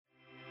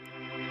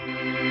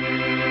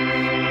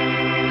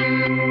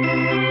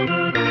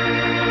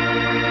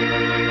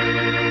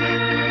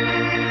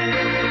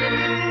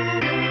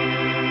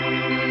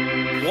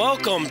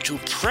to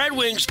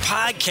PredWings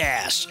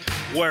Podcast,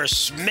 where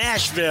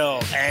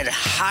Smashville and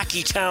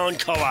Hockeytown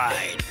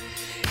collide.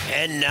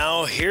 And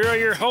now here are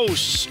your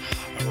hosts,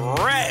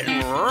 Red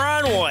and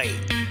Ron White,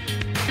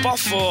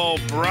 Buffalo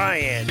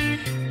Brian,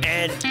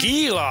 and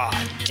D-Law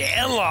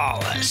Dan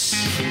Lawless.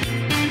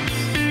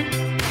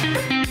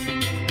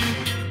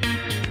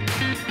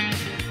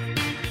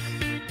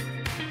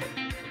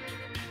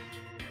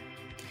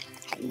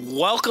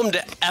 Welcome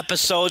to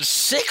episode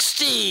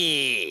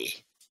 60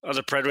 of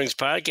the PredWings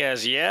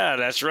Podcast. Yeah,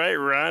 that's right,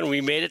 Ron.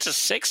 We made it to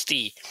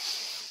 60.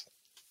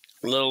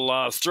 A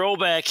little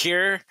throwback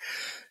here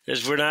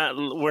is we're not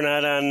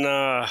on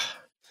the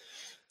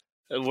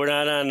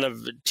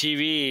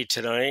TV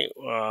tonight.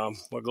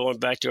 We're going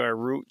back to our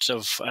roots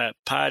of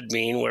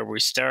Podbean, where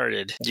we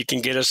started. You can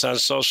get us on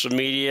social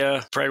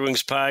media,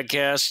 PredWings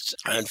Podcast,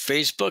 on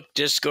Facebook,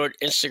 Discord,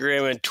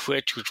 Instagram, and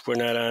Twitch, which we're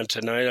not on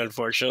tonight,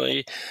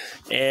 unfortunately.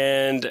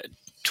 And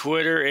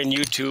Twitter and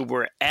YouTube,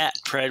 we're at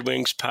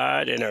PredWings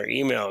Pod, and our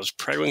email is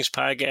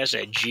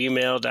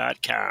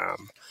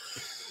predwingspodcast@gmail.com.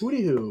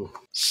 Hooty-hoo.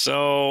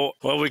 So,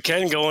 well, we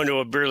can go into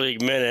a beer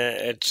league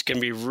minute. It's going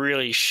to be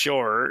really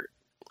short.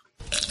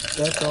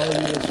 That's all you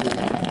this week.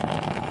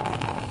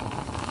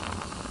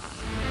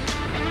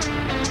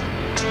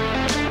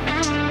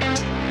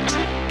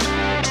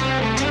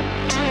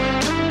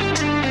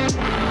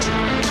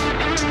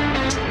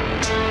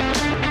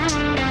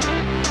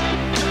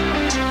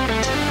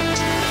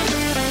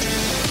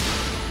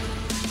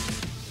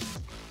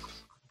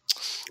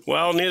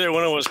 Well, neither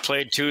one of us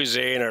played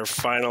Tuesday in our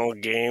final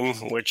game,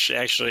 which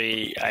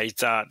actually I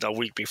thought the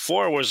week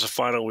before was the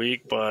final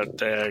week, but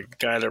the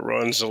guy that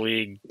runs the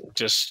league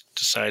just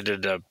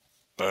decided to,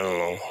 I don't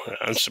know,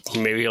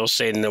 maybe he'll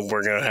say that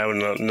we're going to have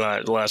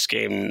the last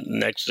game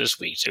this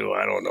week too.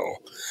 I don't know.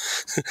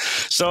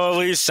 So at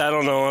least, I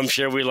don't know. I'm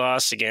sure we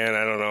lost again.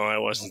 I don't know. I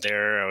wasn't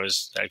there. I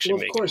was actually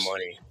making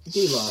money.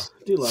 D-Law,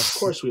 of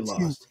course we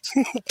lost.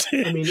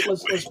 I mean,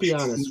 let's be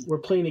honest. We're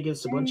playing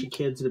against a bunch of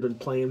kids that have been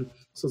playing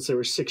since they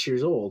were 6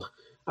 years old.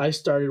 I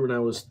started when I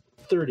was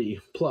 30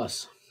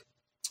 plus.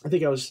 I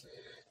think I was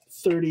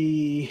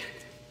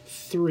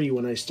 33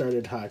 when I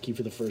started hockey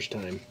for the first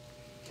time.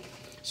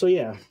 So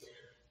yeah,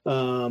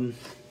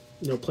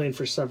 playing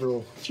for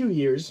few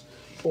years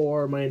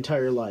or my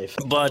entire life.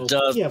 But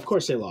so, yeah, of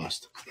course they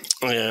lost.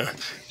 Yeah,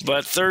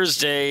 but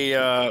Thursday,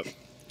 it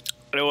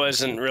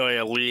wasn't really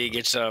a league.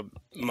 It's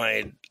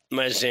my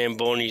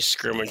Zamboni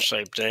scrimmage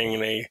type thing,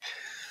 and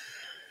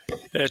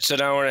it's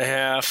an hour and a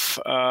half.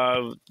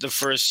 The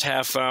first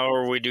half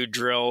hour we do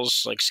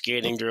drills, like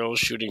skating drills,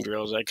 shooting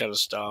drills, that kind of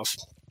stuff.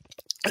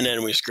 And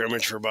then we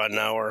scrimmage for about an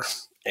hour.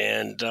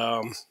 And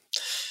I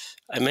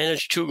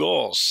managed 2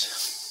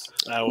 goals.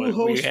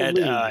 We had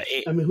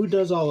who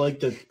does all like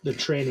the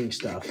training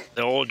stuff?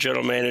 The old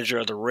general manager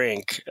of the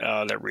rink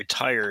that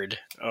retired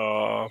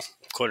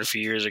quite a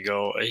few years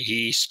ago.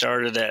 He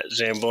started that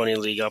Zamboni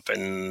League up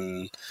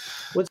in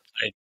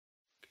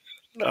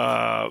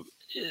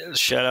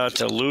shout out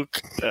to Luke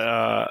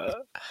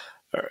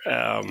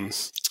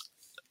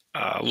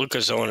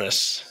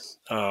Lucazonis.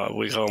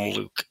 We call him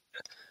Luke.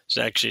 His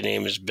actual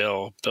name is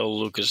Bill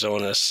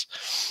Lucazonis.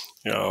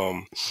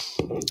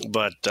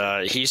 But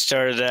he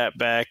started that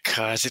back,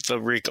 I think the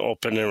rink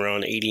opened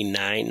around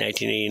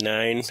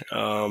 1989.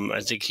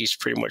 I think he's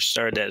pretty much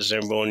started that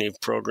Zamboni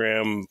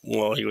program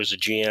while he was a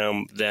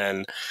GM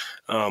then.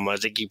 I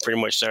think he pretty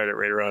much started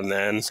right around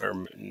then,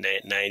 or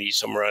 90,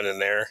 somewhere around in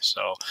there.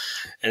 So,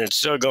 and it's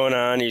still going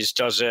on. He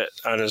does it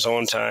on his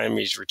own time.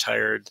 He's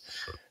retired.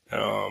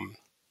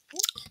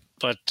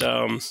 But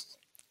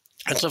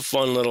it's a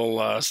fun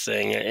little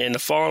thing. In the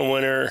fall and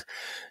winter,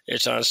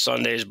 it's on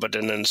Sundays, but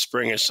then in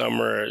spring and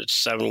summer, it's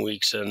 7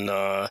 weeks, and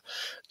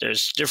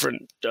there's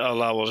different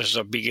levels. There's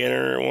a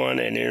beginner one,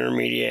 an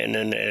intermediate, and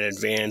then an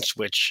advanced,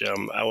 which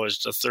I was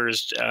the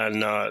Thursday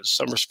on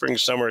spring,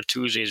 summer,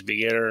 Tuesdays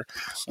beginner,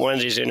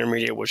 Wednesdays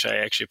intermediate, which I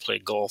actually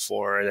played goal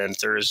for, and then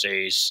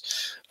Thursdays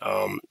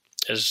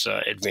is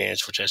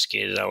advanced, which I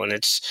skated on.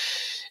 And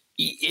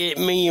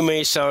you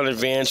may sound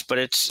advanced, but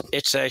it's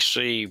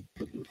actually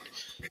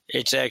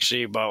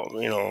about,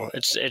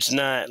 it's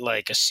not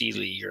like a C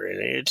league or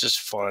anything. It's just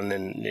fun,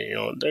 and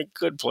they're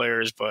good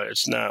players, but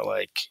it's not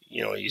like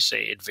you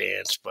say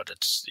advanced, but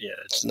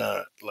it's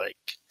not like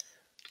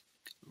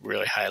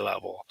really high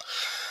level.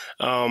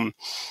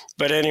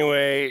 But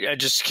anyway, I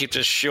just keep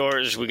this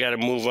short as we got to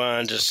move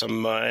on to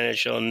some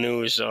NHL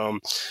news. I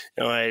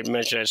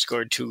mentioned I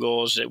scored 2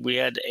 goals. We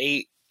had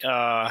 8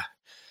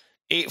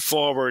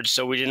 forwards,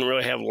 so we didn't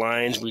really have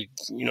lines.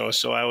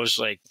 So I was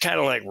kind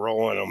of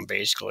rolling them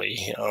basically.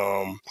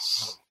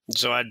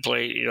 So I'd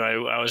play,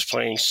 I was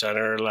playing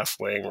center, left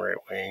wing, right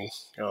wing.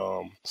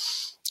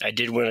 I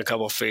did win a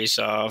couple of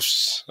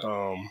face-offs.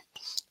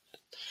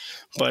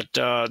 But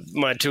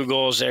my 2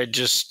 goals, they're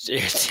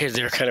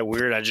kind of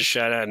weird. I just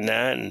shot on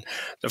net, and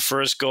the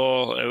first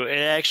goal, it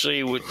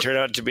actually would turn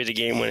out to be the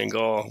game-winning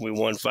goal. We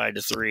won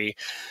 5-3.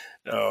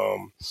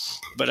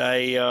 But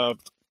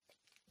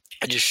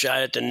I just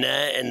shot at the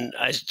net, and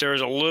there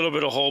was a little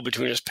bit of hole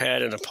between his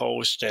pad and the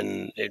post,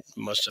 and it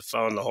must have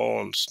found the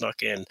hole and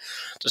snuck in.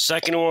 The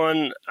second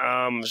one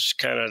was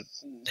kind of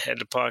had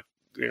the puck.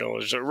 It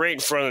was right in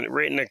front,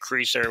 right in the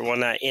crease there. Well,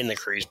 not in the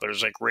crease, but it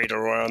was like right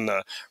around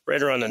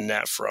the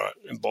net front,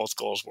 and both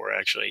goals were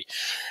actually.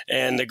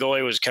 And the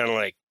goalie was kind of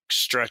like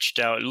stretched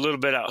out a little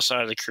bit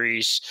outside of the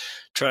crease,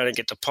 trying to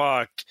get the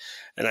puck.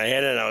 And I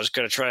had it, and I was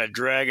going to try to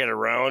drag it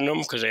around him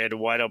because I had to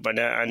wide open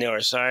net on the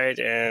other side,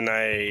 and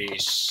I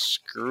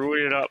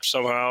screwed it up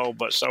somehow.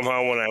 But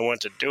somehow when I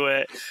went to do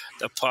it,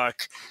 the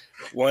puck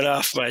went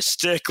off my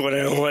stick when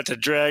I went to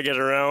drag it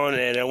around,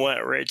 and it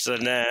went right to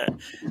the net.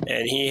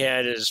 And he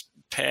had his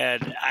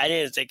pad. I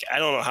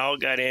don't know how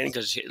it got in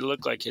because it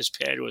looked like his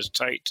pad was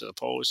tight to the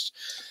post.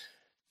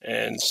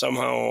 And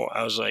somehow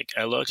I was like,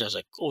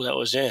 oh, that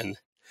was in.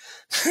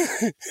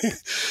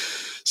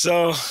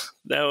 So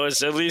that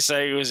was, at least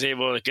I was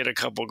able to get a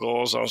couple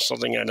goals on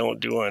something I don't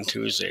do on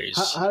Tuesdays.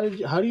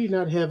 How do you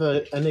not have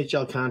an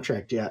NHL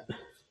contract yet?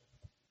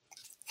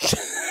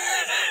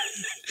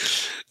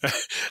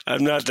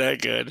 I'm not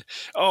that good.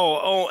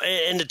 Oh,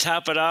 and to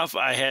top it off,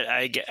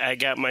 I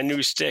got my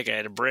new stick. I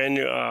had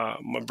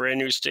my brand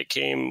new stick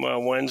came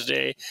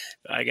Wednesday.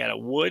 I got a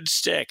wood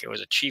stick. It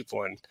was a cheap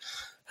one.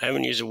 I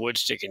haven't used a wood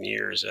stick in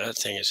years. That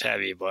thing is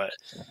heavy, but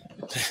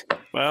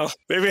well,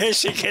 maybe I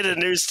should get a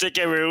new stick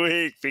every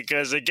week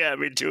because it got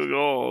me 2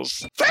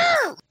 goals.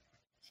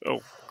 Oh,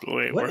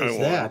 wait, what is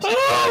that?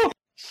 Oh!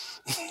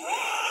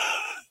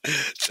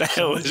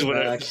 That was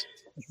what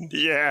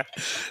yeah,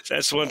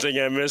 that's one thing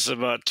I miss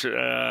about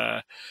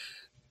our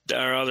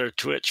other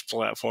Twitch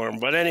platform.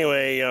 But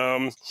anyway,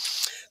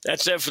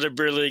 that's it for the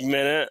Beer League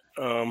Minute.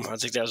 I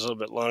think that was a little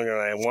bit longer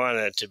than I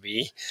wanted it to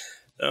be.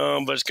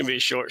 But it's going to be a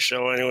short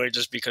show anyway,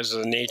 just because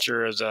of the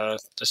nature of the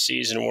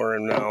season we're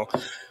in now.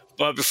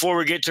 But before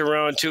we get to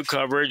round 2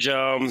 coverage, they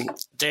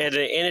had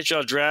the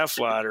NHL draft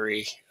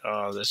lottery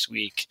this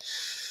week.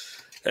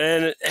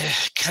 And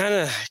kind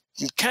of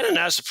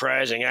not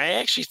surprising. I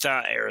actually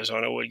thought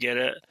Arizona would get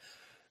it.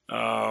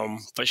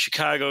 But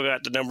Chicago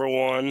got the number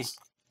 1.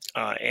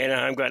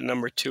 Anaheim got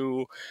number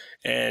 2,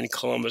 and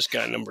Columbus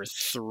got number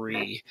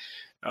 3.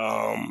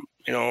 As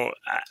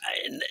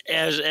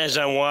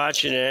I'm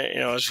watching it,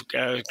 I was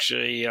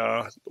actually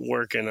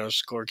working, I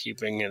was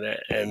scorekeeping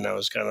and I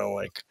was kind of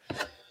like,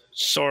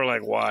 sort of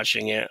like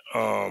watching it.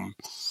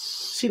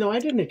 See, I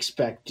didn't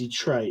expect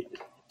Detroit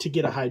to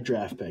get a high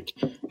draft pick,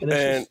 and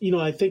it's just,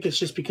 I think it's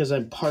just because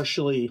I'm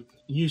partially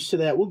used to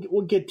that.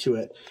 We'll get to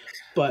it,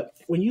 but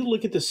when you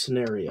look at the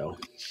scenario,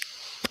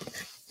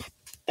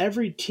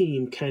 every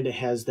team kind of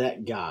has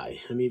that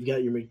guy. I mean, you've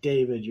got your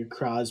McDavid, your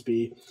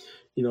Crosby,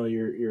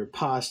 your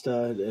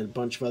Pasta, and a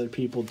bunch of other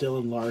people,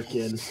 Dylan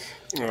Larkin.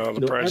 Well,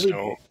 the Preds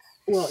don't.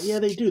 Well, yeah,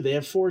 they do. They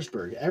have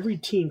Forsberg. Every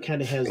team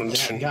kind of has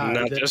that guy.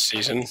 Not this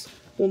season.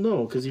 Well,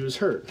 no, because he was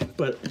hurt.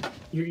 But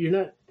you're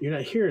not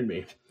hearing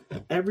me.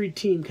 Every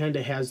team kind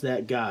of has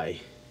that guy.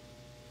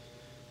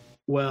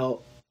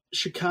 Well,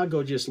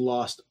 Chicago just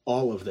lost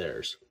all of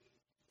theirs.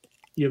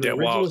 You have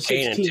original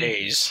 16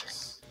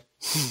 days.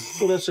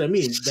 Well, that's what I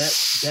mean.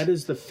 That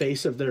is the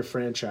face of their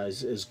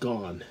franchise is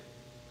gone.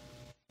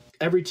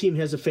 Every team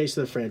has a face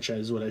of the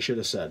franchise, is what I should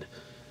have said.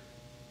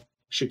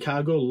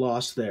 Chicago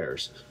lost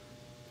theirs.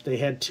 They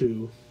had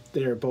 2.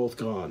 They are both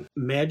gone.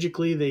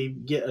 Magically, they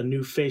get a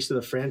new face of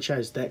the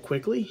franchise that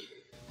quickly?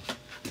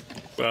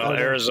 Well,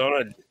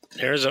 Arizona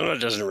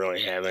doesn't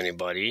really have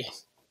anybody.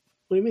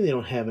 What do you mean they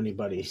don't have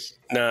anybody?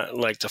 Not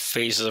like the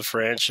face of the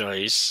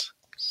franchise.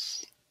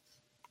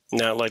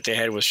 Not like they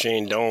had with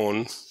Shane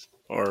Doan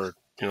or,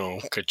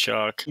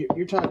 Kachuk.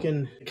 You're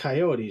talking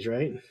Coyotes,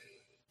 right?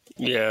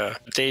 Yeah,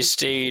 they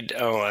stayed.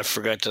 Oh, I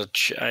forgot to.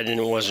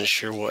 Wasn't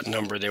sure what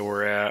number they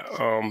were at.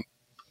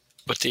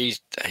 But I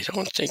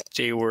don't think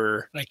they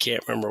were. I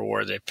can't remember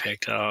where they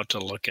picked. I'll have to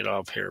look it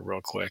up here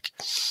real quick.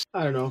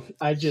 I don't know.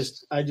 I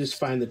just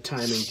find the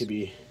timing to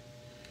be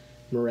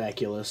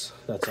miraculous.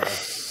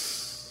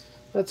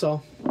 That's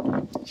all.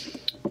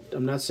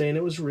 I'm not saying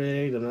it was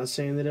rigged. I'm not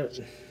saying that it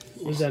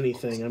was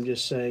anything. I'm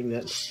just saying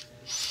that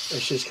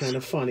it's just kind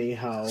of funny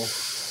how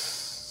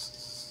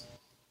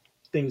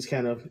things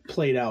kind of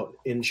played out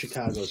in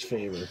Chicago's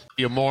favor.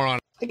 You moron.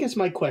 I guess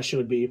my question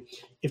would be,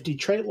 if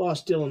Detroit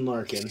lost Dylan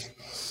Larkin,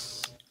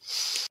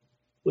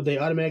 would they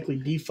automatically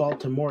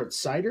default to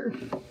Moritz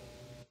Seider?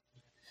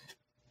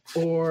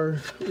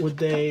 Or would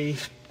they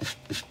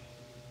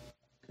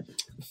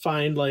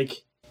finally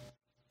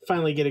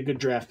get a good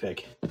draft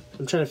pick?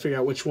 I'm trying to figure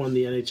out which one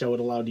the NHL would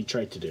allow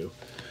Detroit to do.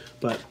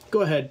 But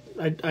go ahead.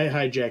 I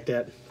hijacked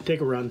that.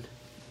 Take a run.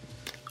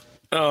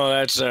 Oh,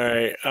 that's all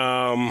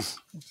right.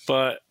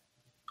 But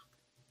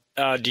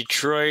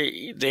Detroit,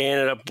 they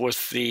ended up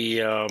with the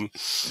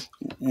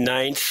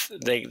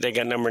 9th. They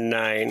got number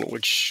 9,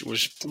 which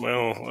was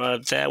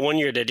that one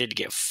year they did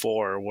get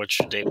 4, when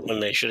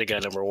they should have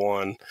got number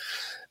 1.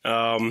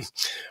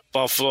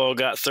 Buffalo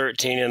got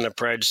 13, and the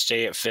Preds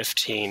stay at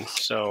 15.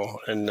 So,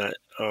 and that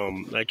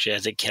Actually, I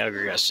think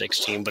Calgary got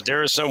 16, but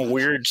there was some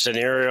weird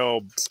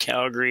scenario.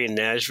 Calgary and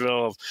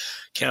Nashville.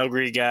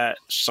 Calgary got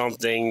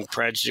something.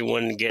 Preds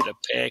wouldn't get a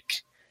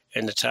pick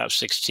in the top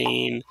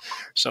 16,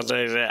 something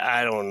like that.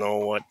 I don't know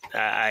what.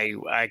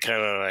 I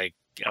kind of like.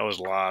 I was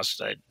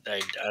lost. I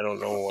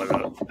don't know what. I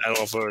don't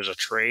know if it was a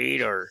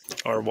trade or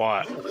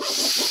what.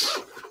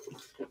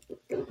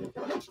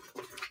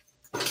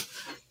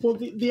 Well,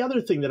 the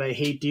other thing that I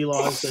hate,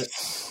 D-Law, is that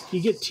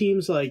you get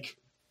teams like,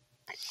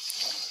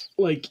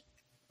 or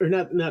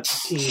not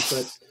teams,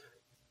 but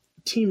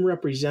team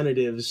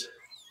representatives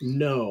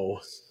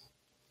know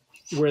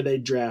where they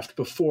draft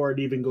before it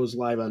even goes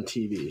live on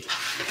TV.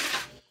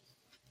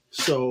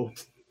 So,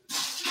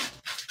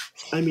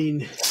 I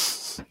mean,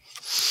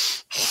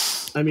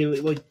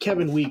 like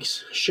Kevin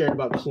Weeks shared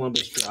about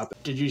Columbus dropping.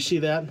 Did you see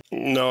that?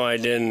 No, I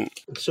didn't.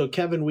 So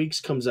Kevin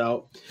Weeks comes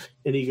out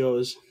and he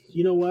goes,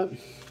 you know what?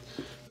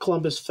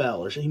 Columbus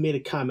fell, or he made a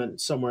comment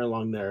somewhere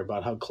along there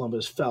about how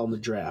Columbus fell in the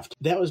draft.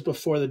 That was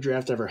before the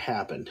draft ever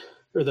happened,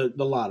 or the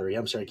lottery.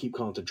 I'm sorry, I keep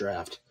calling it the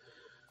draft.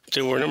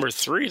 They were number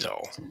 3,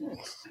 though.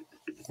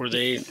 Were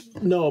they?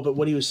 No, but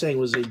what he was saying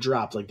was they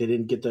dropped. Like, they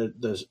didn't get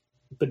the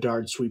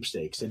Bedard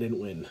sweepstakes. They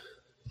didn't win.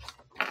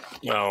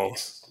 No.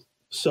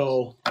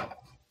 So,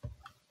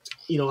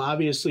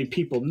 obviously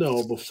people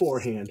know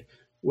beforehand.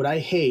 What I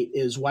hate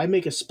is why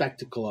make a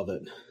spectacle of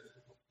it?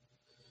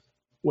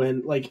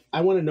 When,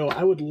 I want to know,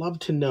 I would love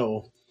to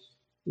know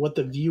what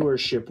the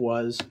viewership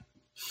was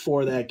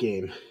for that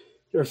game,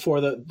 or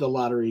for the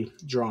lottery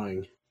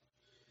drawing.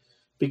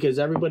 Because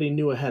everybody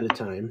knew ahead of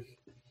time.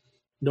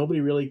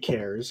 Nobody really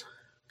cares.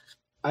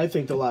 I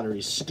think the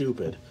lottery's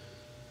stupid.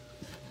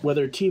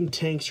 Whether a team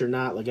tanks or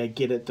not, I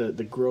get it,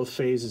 the growth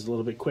phase is a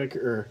little bit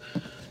quicker,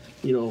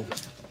 or,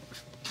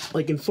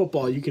 like in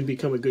football, you can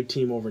become a good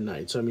team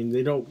overnight. So, I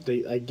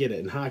get it.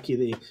 In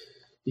hockey,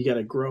 you got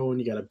to grow and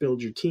you got to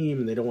build your team,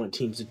 and they don't want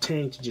teams to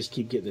tank to just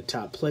keep getting the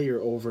top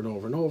player over and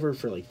over and over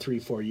for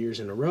 3-4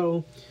 years in a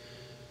row.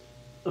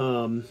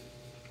 But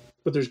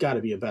there's got to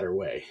be a better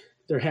way.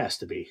 There has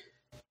to be.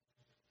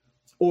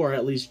 Or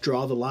at least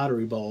draw the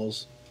lottery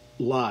balls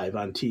live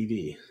on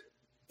TV.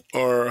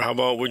 Or how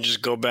about we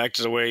just go back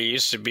to the way it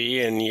used to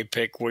be and you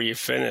pick where you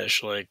finish?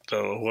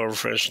 Whoever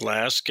finished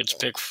last gets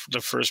picked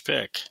the first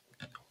pick.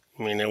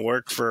 It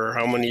worked for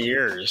how many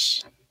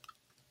years?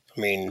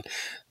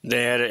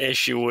 They had an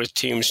issue with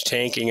teams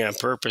tanking on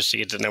purpose to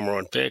get the number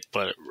 1 pick,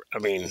 but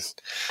maybe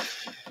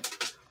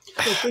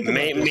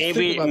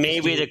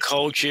the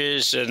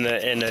coaches and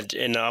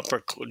the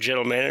upper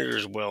general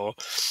managers will,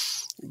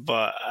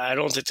 but I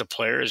don't think the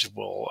players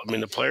will.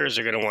 The players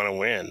are going to want to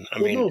win.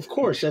 No, of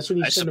course, that's when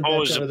you send them back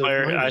down to the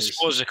minors. I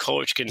suppose the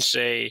coach can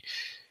say,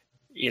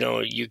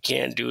 you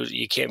can't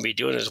be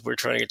doing this. We're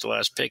trying to get the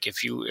last pick.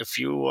 If you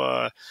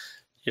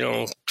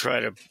try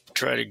to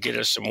get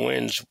us some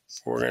wins,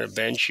 we're going to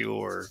bench you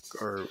or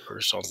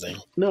something.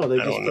 No, they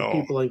just put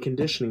people on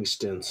conditioning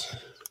stints.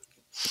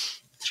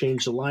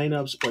 Change the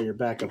lineups, play your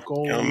backup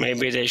goalie.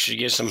 Maybe they should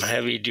give some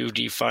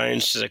heavy-duty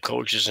fines to the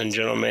coaches and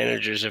general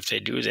managers if they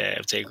do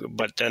that.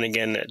 But then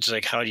again, it's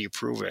how do you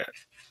prove it?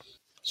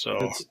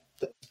 So,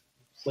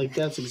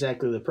 that's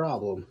exactly the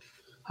problem.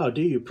 How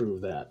do you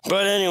prove that?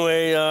 But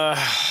anyway,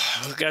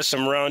 we got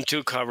some round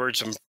 2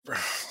 covered.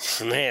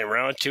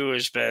 Round 2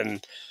 has been.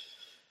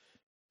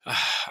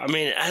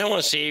 I don't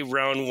want to say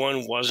round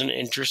 1 wasn't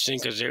interesting,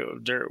 because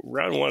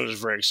round 1 was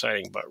very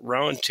exciting, but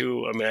round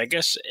 2, I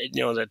guess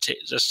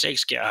the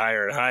stakes get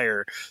higher and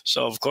higher,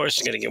 so of course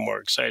it's going to get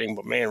more exciting.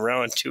 But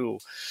round 2,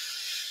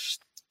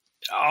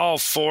 all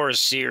 4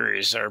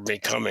 series are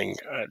becoming.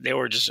 They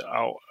were just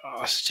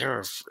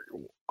they're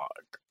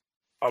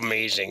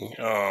amazing.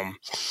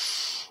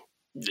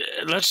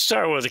 Let's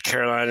start with the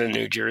Carolina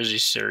New Jersey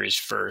series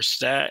first.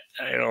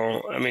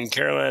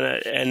 Carolina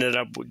ended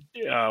up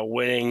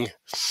winning.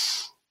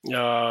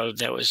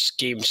 That was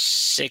game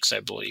 6, I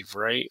believe,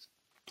 right?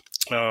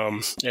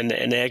 And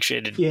they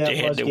actually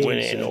had to win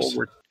it in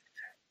overtime.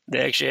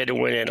 They actually had to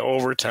win in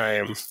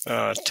overtime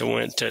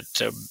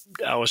to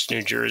oust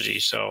New Jersey.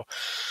 So,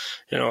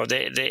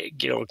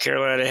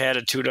 Carolina had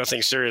a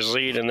 2-0 series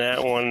lead in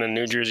that one, and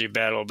New Jersey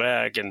battled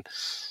back and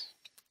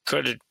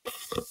could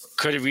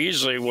have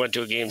easily went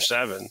to a game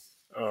 7.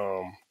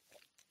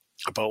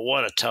 But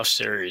what a tough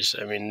series.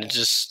 I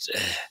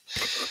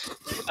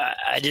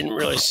didn't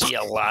really see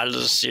a lot of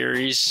the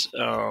series.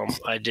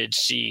 I didn't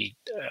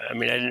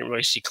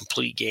really see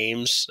complete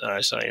games.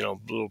 I saw,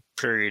 little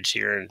periods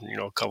here and,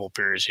 a couple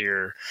periods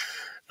here,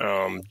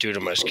 due to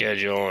my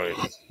schedule and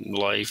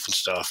life and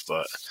stuff.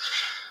 But,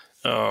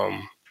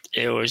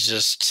 it was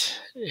just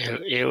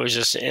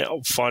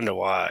fun to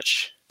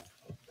watch.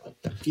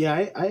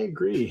 Yeah, I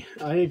agree.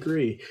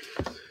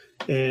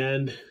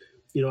 And,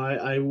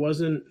 I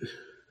wasn't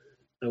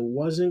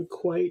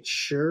quite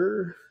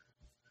sure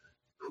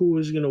who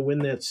was going to win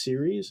that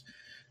series.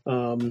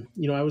 I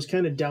was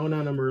kind of down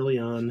on them early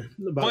on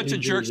about New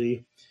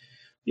Jersey.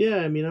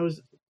 Yeah,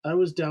 I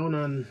was down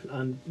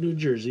on New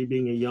Jersey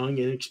being a young,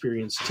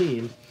 inexperienced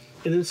team,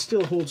 and it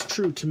still holds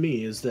true to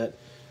me is that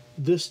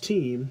this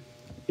team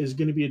is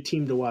going to be a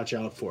team to watch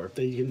out for. If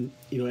they can,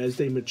 as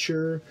they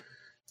mature,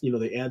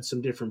 they add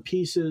some different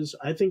pieces.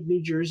 I think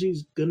New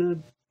Jersey's gonna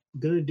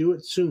do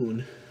it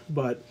soon.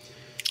 But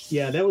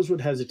yeah, that was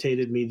what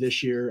hesitated me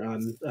this year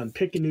on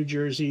picking New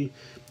Jersey.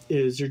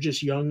 Is they're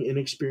just young,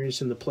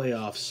 inexperienced in the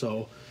playoffs.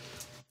 So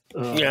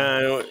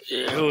yeah,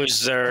 it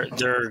was their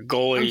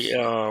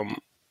goalie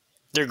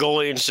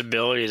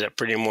instability that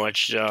pretty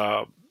much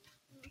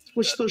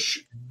which they'll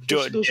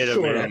did them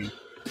short up. in.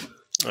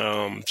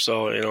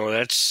 So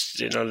that's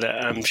that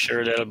I'm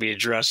sure that'll be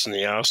addressed in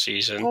the off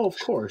season. Oh, of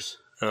course.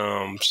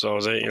 So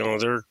they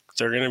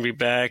they're going to be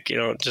back.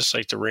 Just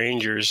like the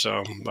Rangers.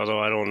 Although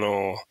I don't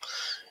know.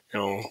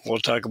 We'll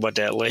talk about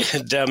that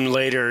them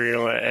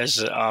later. As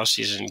the off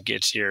season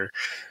gets here.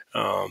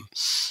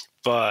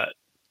 But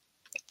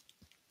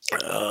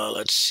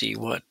let's see.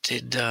 What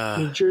did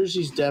New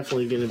Jersey's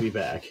definitely going to be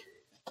back.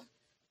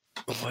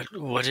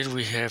 What did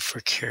we have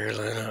for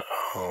Carolina?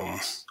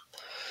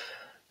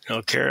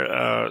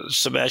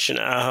 Sebastian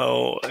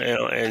Aho,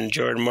 and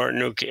Jordan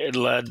Martinook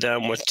led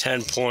them with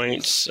 10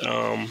 points.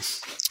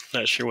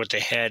 Not sure what they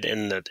had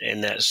in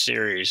that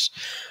series,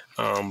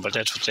 but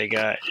that's what they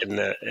got in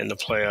the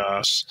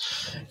playoffs.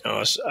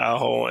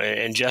 Aho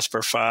and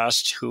Jesper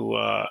Fast, who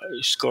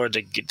scored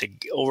the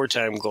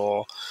overtime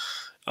goal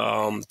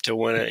to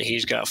win it.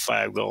 He's got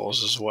 5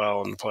 goals as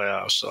well in the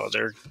playoffs. So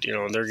they're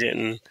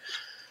getting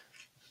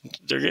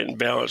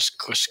balanced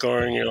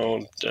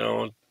scoring.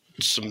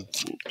 Some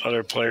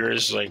other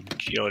players like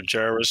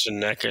Jarvis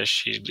and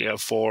Neckish, he's got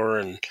 4,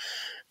 and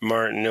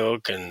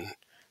Martinook and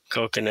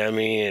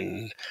Kokanemi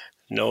and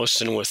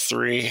Nosen with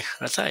 3.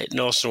 I thought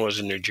Nosen was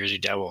a New Jersey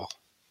Devil,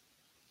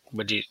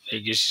 but I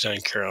guess he's on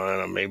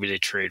Carolina. Maybe they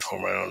trade for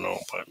him. I don't know,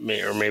 but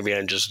maybe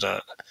I'm just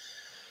not.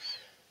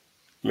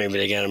 Maybe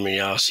they got him in the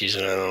off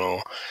season. I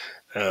don't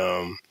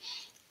know.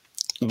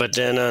 But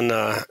then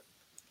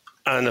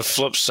on the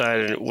flip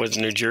side with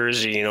New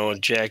Jersey,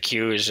 Jack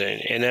Hughes,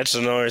 and that's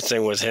another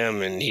thing with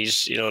him. And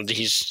he's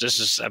this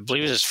is, I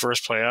believe, his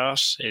first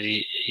playoffs.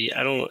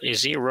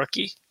 Is he a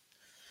rookie?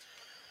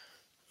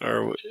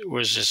 Or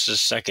was this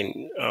his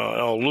second?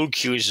 Luke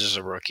Hughes is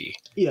a rookie.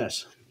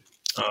 Yes.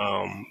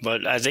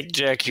 But I think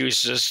Jack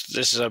Hughes,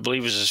 this is, I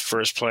believe, is his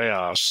first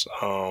playoffs.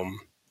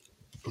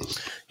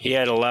 He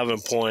had 11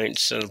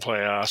 points in the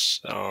playoffs,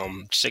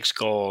 6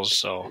 goals,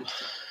 so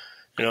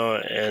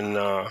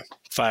and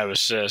 5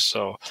 assists.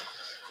 So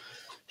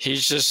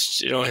he's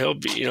just, he'll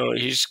be,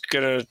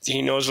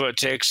 he knows what it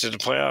takes to the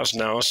playoffs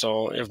now.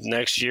 So if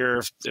next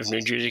year, if New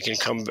Jersey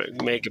can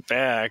make it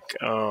back,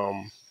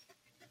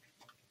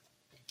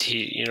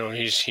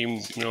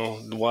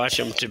 watch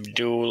him to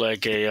do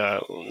like a,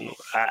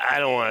 I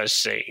don't want to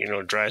say,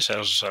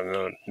 Draisaitl's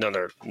on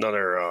another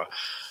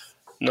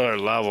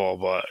level,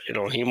 but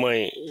he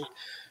might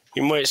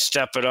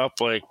step it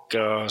up like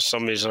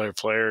some of these other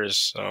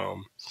players.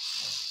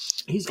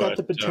 He's got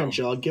the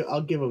potential.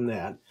 I'll give him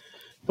that,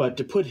 but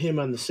to put him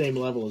on the same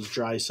level as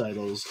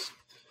Draisaitl is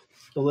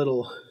a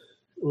little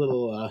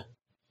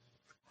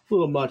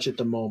much at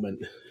the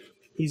moment.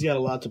 He's got a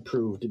lot to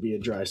prove to be a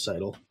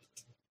Draisaitl.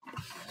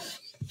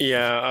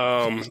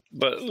 Yeah,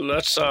 but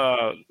let's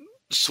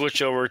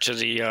switch over to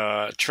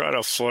the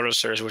Toronto Florida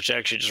series, which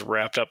actually just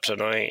wrapped up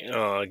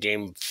tonight.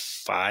 Game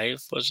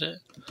 5, was it?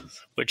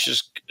 Which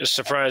is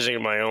surprising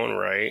in my own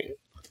right.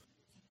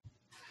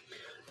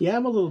 Yeah,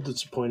 I'm a little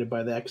disappointed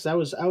by that because I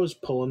was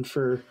pulling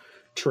for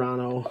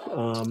Toronto.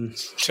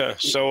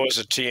 So was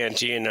a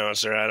TNT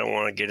announcer. I don't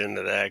want to get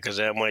into that because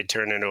that might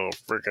turn into a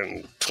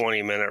freaking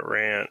 20-minute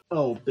rant.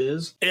 Oh,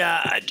 Biz? Yeah,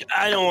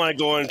 I don't want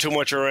to go into too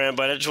much of a rant,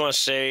 but I just want to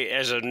say,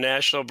 as a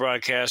national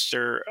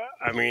broadcaster,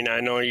 I mean, I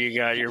know you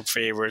got your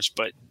favorites,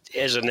 but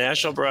as a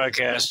national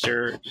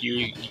broadcaster,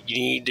 you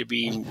need to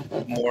be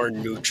more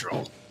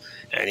neutral.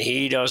 And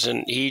he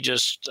doesn't. He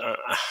just.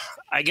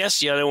 I guess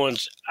the other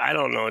ones. I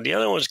don't know. The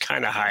other ones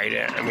kind of hide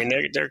it. I mean,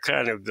 they're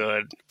kind of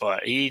good,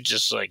 but he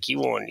just he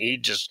won't.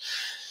 He's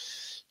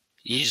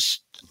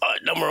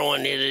number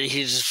one. He's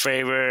his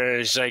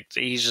favorite.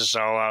 He's just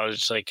all out.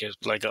 It's like a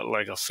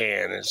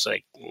fan. It's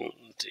like,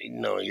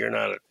 no, you're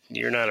not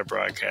a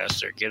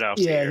broadcaster. Get out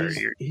there.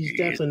 He's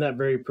definitely not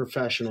very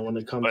professional when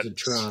it comes to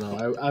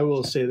Toronto. I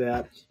will say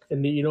that.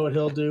 And you know what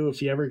he'll do if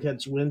he ever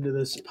gets wind of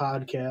this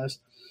podcast?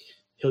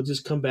 He'll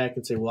just come back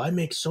and say, "Well, I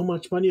make so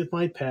much money with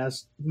my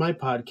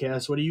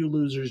podcast. What are you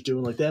losers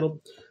doing?" Like that'll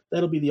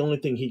be the only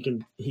thing he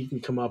can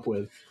come up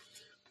with.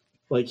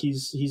 Like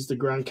he's the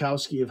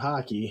Gronkowski of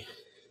hockey,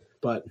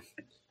 but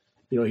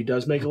he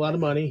does make a lot of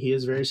money. He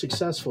is very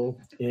successful,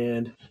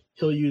 and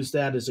he'll use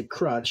that as a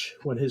crutch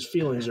when his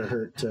feelings are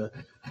hurt to,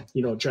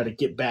 try to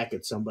get back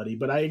at somebody.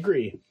 But I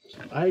agree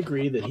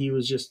that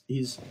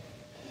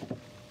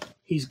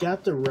he's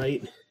got the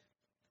right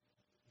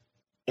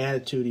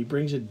attitude. He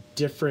brings a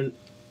different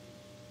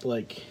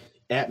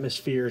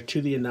atmosphere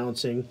to the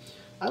announcing.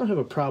 I don't have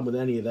a problem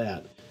with any of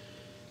that.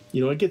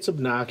 It gets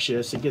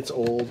obnoxious, it gets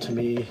old to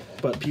me,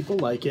 but people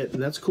like it,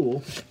 and that's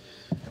cool.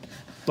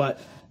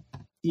 But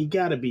you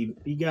gotta be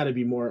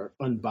more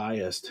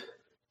unbiased.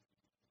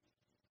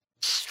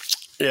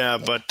 Yeah,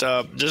 but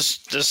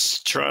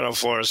this Toronto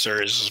Florida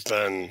series has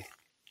been.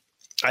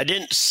 I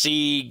didn't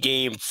see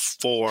Game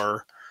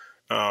 4.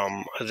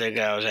 I think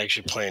I was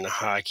actually playing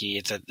hockey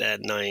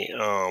that night.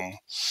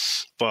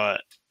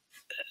 But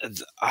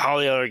how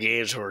the other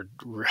games were,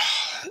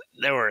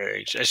 they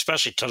were,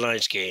 especially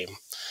tonight's game.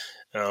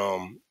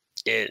 Florida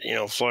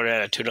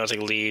had a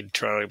 2-0 lead.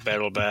 Toronto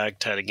battled back,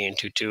 tied a game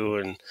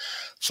 2-2, and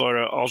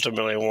Florida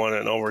ultimately won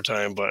in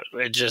overtime. But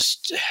it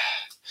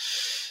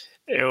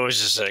was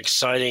just an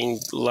exciting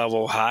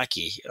level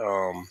hockey.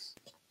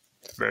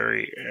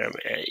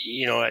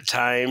 At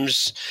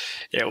times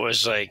it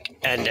was like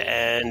end to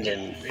end,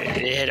 and it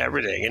hit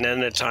everything. And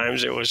then at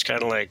times it was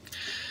kind of like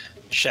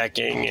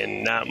checking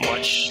and not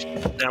much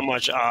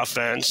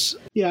offense.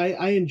 Yeah,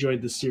 I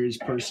enjoyed the series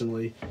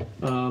personally.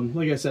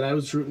 Like I said, I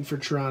was rooting for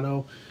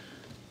Toronto,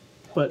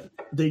 but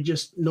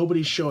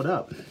nobody showed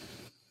up.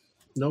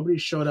 Nobody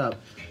showed up.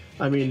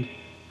 I mean,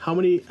 how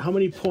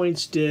many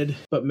points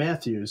but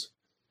Matthews?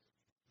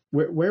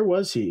 Where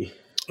was he?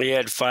 He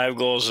had 5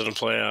 goals in the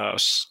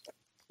playoffs.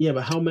 Yeah,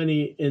 but how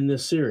many in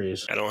this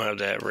series? I don't have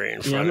that right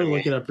in front of me. I'm gonna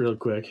look it up real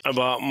quick.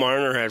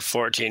 Marner had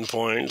 14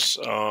 points,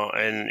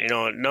 and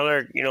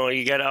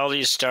you got all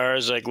these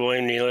stars like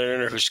William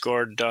Nylander, who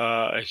scored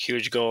a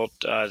huge goal.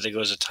 I think it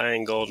was a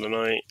tying goal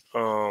tonight.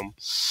 And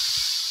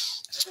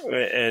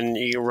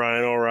you got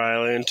Ryan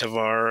O'Reilly and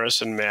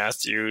Tavares and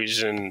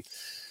Matthews, and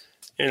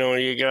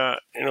you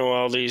got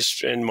all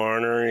these, and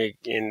Marner,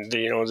 and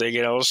they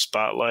get all the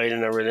spotlight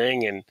and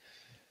everything, and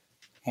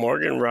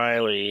Morgan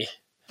Riley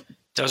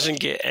doesn't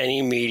get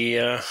any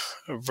media,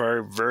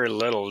 very, very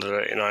little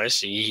that I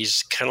see.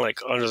 He's kind of like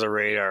under the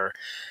radar,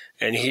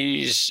 and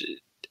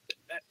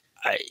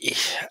I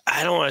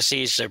don't want to say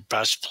he's their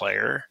best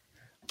player,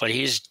 but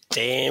he's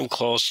damn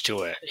close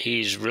to it.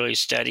 He's really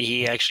steady.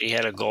 He actually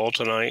had a goal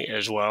tonight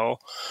as well.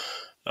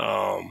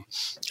 I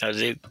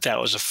think that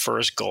was the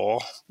first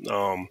goal.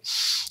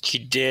 He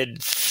did in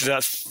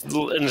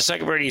the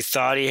second period. He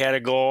thought he had a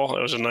goal.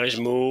 It was a nice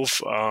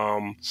move.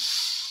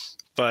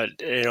 But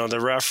the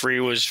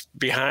referee was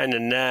behind the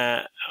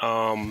net.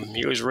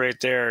 He was right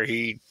there.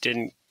 He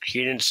didn't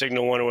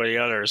signal one way or the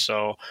other.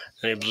 So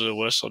then he blew the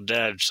whistle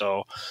dead.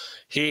 So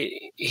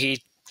he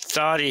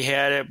thought he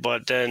had it,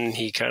 but then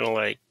he kind of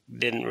like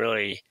didn't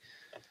really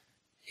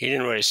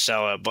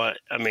sell it. But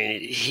I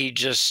mean,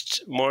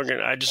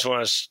 Morgan. I just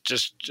want to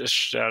just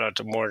shout out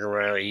to Morgan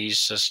Riley.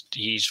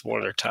 He's one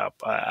of their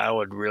top. I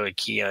would really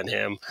key on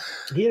him.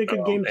 He had a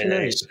good game tonight. In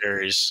any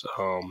series,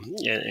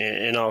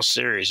 in all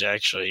series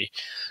actually.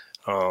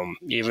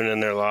 Even in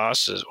their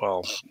losses,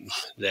 well,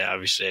 they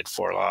obviously had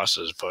 4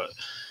 losses, but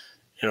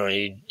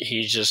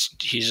he's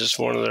just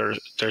one of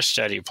their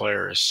steady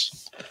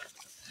players.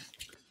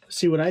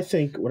 See, what I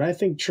think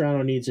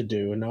Toronto needs to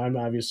do, and now I'm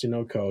obviously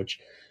no coach,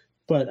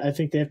 but I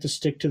think they have to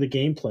stick to the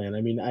game plan.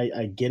 I mean,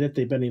 I get it.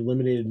 They've been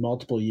eliminated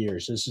multiple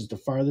years. This is the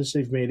farthest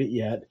they've made it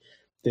yet.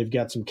 They've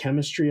got some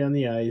chemistry on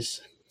the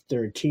ice.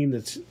 They're a team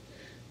that's,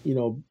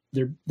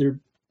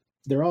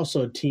 they're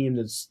also a team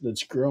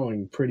that's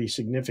growing pretty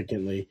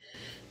significantly.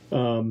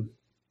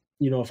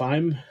 If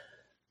I'm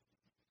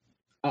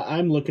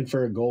looking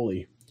for a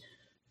goalie.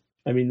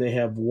 I mean, they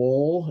have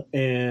Woll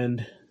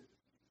and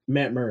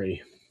Matt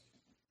Murray.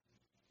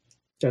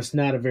 That's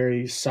not a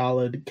very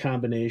solid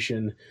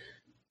combination.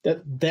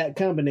 That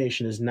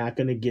combination is not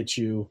going to get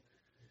you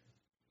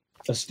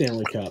a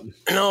Stanley Cup.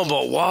 No,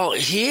 but Wall,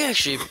 he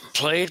actually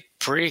played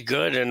pretty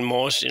good in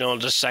most,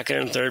 the second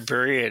and third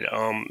period.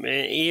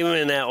 Even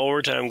in that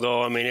overtime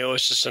goal, I mean, it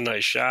was just a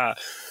nice shot.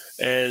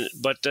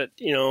 But the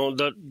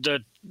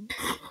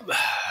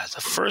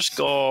first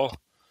goal,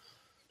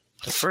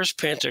 the first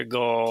Panther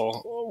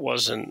goal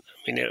wasn't.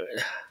 I'm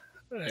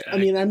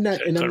not. I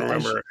couldn't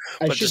remember.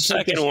 But the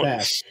second one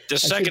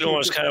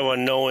was kind of a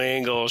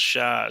no-angle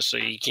shot, so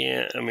you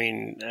can't. I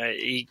mean,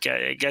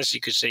 I guess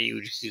you could say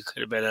you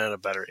could have been on a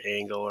better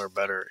angle or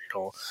better,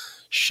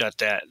 shut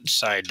that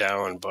side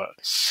down.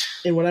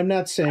 And what I'm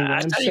not saying,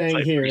 what I'm saying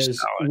here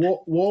is,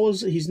 Woll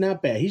he's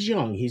not bad. He's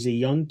young. He's a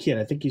young kid.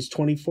 I think he's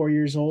 24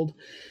 years old.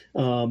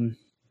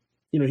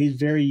 He's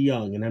very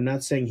young, and I'm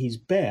not saying he's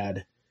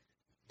bad.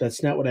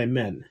 That's not what I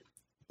meant.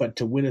 But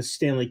to win a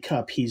Stanley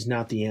Cup, he's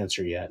not the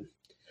answer yet.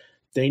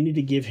 They need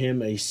to give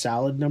him a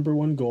solid number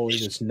one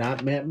goalie that's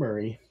not Matt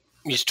Murray.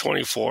 He's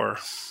 24.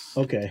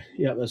 Okay.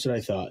 Yeah, that's what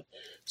I thought.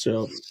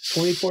 So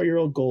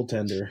 24-year-old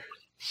goaltender.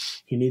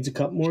 He needs a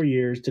couple more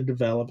years to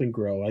develop and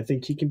grow. I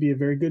think he can be a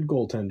very good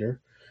goaltender.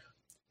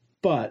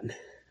 But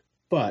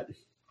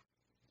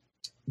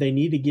they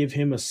need to give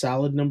him a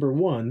solid number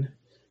one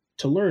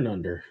to learn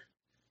under.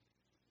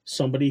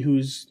 Somebody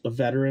who's a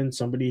veteran,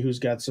 somebody who's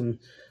got some,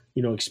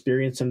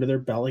 experience under their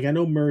belt. Like, I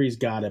know Murray's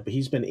got it, but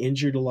he's been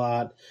injured a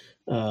lot.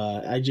 He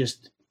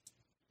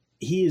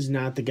is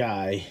not the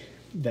guy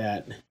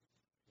that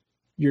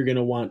you're going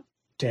to want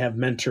to have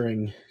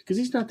mentoring, because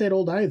he's not that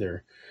old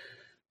either.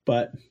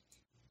 But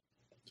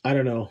I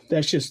don't know.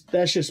 That's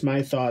just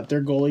my thought.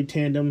 Their goalie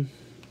tandem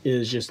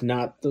is just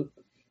not the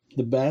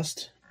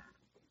best.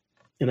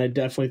 And I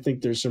definitely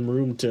think there's some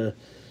room to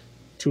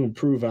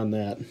improve on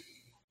that.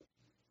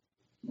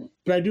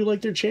 But I do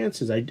like their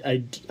chances. I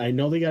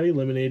know they got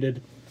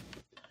eliminated,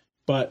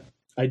 but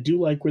I do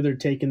like where they're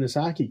taking this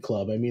hockey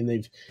club. I mean,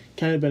 they've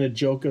kind of been a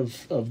joke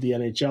of the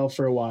NHL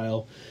for a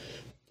while,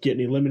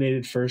 getting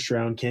eliminated first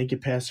round, can't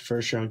get past the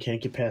first round,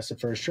 can't get past the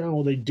first round.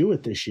 Well, they do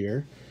it this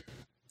year.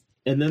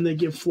 And then they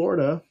give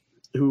Florida,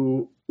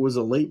 who was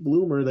a late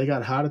bloomer, they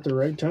got hot at the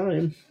right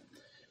time.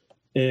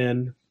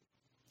 And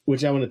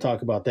which I want to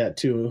talk about that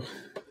too,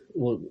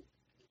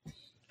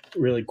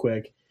 really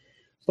quick.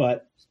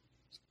 But,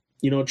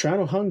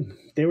 Toronto hung.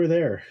 They were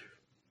there.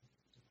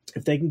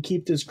 If they can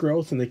keep this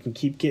growth and they can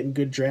keep getting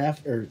good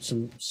draft or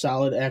some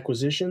solid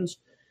acquisitions,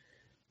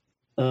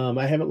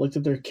 I haven't looked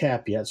at their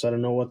cap yet, so I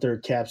don't know what their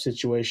cap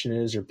situation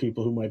is or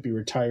people who might be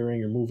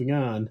retiring or moving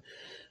on.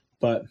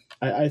 But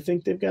I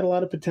think they've got a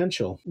lot of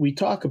potential. We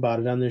talk about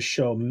it on this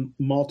show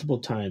multiple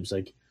times.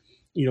 Like,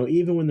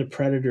 even when the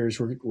Predators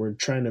were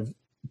trying to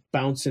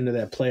bounce into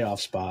that playoff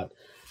spot,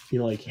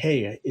 like,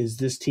 hey, is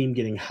this team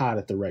getting hot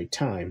at the right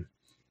time?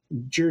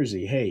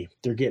 Jersey, hey,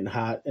 they're getting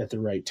hot at the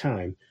right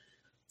time.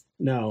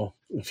 Now,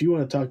 if you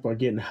want to talk about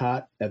getting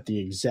hot at the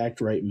exact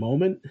right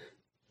moment,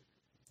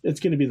 it's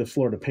going to be the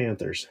Florida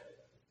Panthers.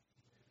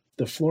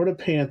 The Florida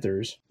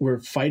Panthers were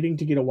fighting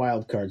to get a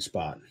wild card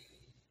spot.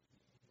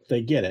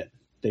 They get it.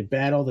 They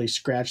battle, they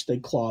scratch, they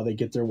claw, they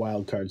get their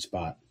wild card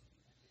spot.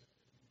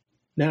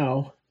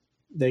 Now,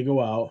 they go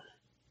out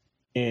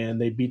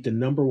and they beat the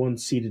number one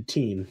seeded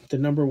team, the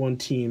number one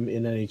team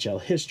in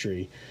NHL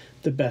history,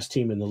 the best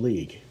team in the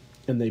league,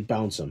 and they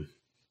bounce them.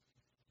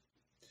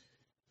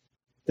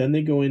 Then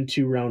they go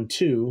into round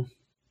 2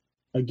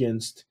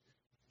 against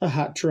a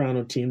hot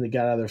Toronto team that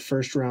got out of their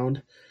first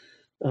round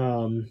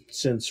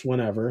since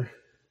whenever.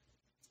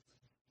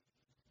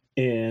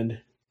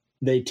 And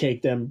they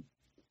take them,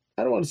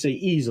 I don't want to say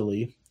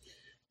easily,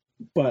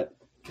 but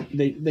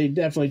they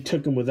definitely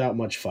took them without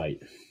much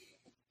fight.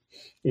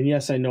 And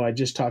yes, I know I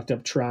just talked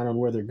up Toronto and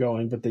where they're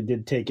going, but they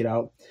did take it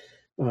out,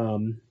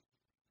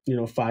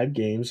 5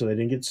 games, so they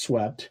didn't get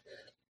swept.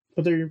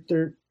 But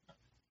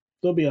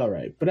they'll be all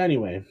right. But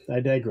anyway,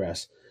 I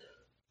digress.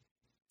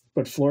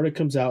 But Florida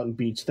comes out and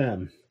beats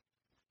them.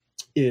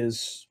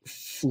 Is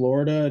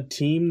Florida a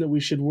team that we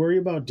should worry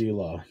about,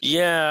 D-Law?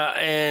 Yeah,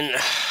 and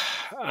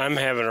I'm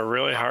having a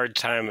really hard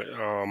time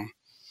who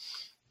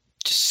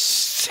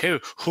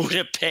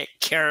to pick,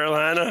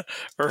 Carolina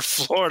or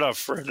Florida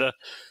for the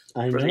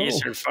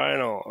Eastern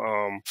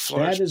Final.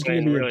 That is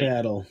going to be a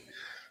battle.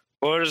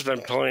 Florida's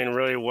been playing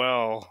really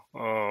well.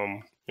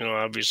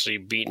 Obviously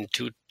beating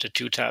the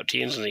two top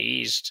teams in the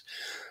East,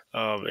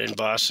 in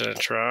Boston and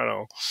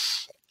Toronto.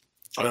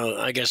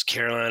 I guess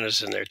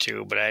Carolina's in there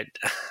too, but I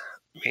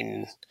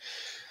mean,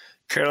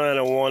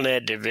 Carolina won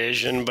that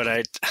division, but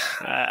I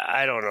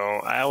don't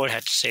know. I would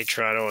have to say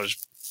Toronto is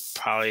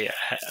probably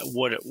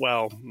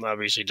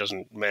obviously it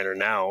doesn't matter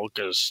now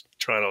because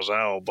Toronto's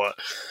out, but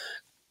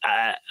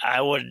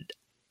I would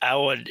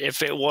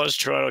if it was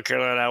Toronto,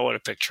 Carolina, I would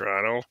have picked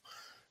Toronto.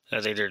 I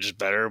think they're just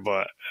better,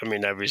 but I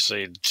mean,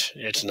 obviously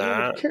it's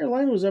not.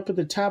 Carolina was up at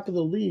the top of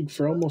the league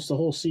for almost the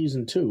whole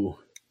season too.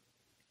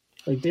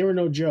 Like, they were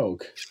no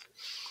joke.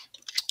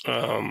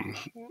 I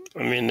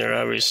mean, they're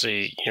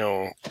obviously,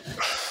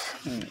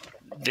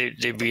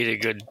 they beat a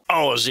good.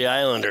 Oh, it was the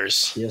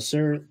Islanders. Yes,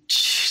 sir.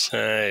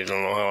 I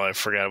don't know how I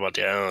forgot about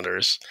the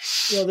Islanders.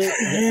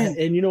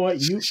 And you know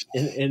what?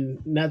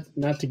 And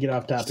not to get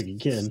off topic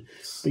again,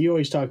 but you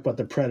always talk about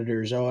the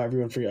Predators. Oh,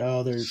 everyone forget.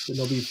 Oh,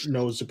 nobody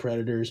knows the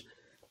Predators.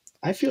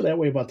 I feel that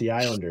way about the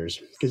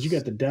Islanders because you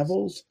got the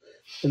Devils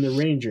and the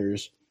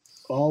Rangers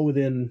all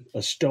within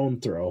a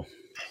stone throw.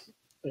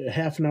 A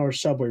half an hour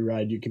subway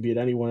ride, you could be at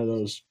any one of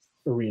those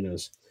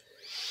arenas.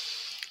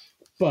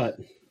 But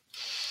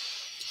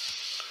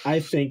I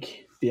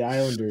think the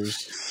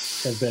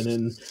Islanders have been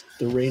in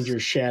the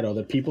Rangers' shadow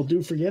that people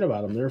do forget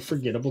about them. They're a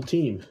forgettable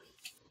team.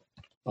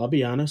 I'll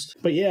be honest.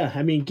 But yeah,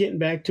 I mean, getting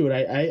back to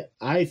it,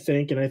 I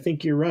think, and I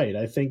think you're right.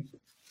 I think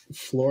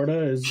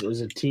Florida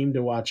is a team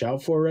to watch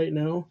out for right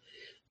now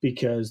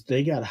because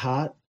they got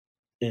hot,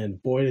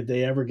 and boy, did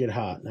they ever get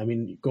hot. I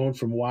mean, going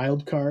from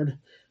wild card,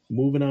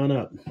 moving on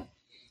up.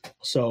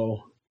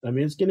 So, I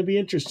mean, it's going to be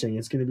interesting.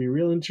 It's going to be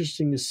real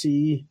interesting to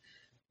see,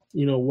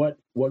 what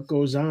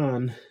goes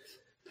on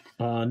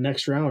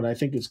next round. I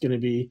think it's going to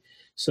be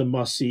some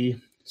must-see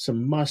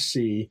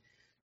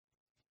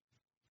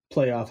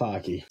playoff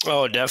hockey.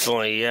 Oh,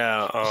 definitely,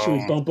 yeah.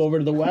 Should we bump over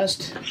to the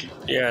West?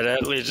 Yeah,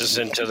 that leads us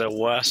into the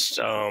West.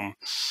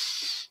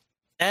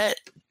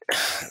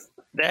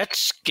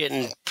 That's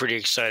getting pretty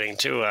exciting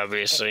too,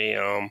 obviously.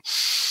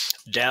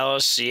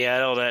 Dallas,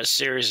 Seattle, that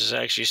series is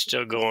actually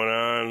still going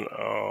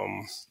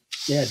on.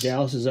 Yeah,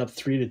 Dallas is up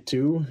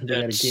 3-2. They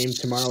got a game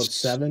tomorrow at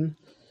 7.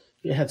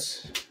 Yeah,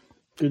 it's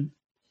good.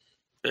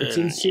 It's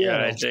in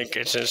Seattle. Yeah, I think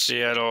it's in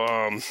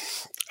Seattle.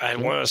 I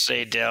want to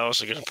say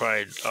Dallas is going to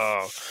probably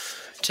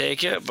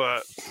take it,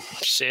 but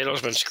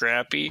Seattle's been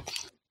scrappy,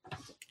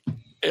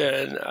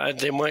 and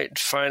they might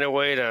find a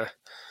way to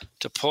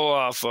pull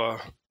off a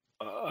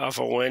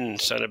win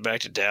and send it back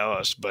to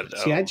Dallas. But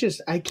see,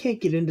 I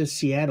can't get into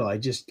Seattle. I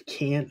just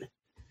can't.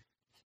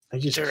 I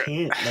just They're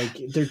can't.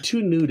 Like, they're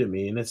too new to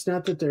me, and it's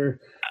not that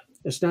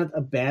it's not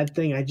a bad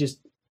thing.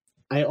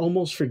 I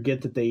almost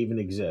forget that they even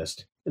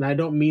exist. And I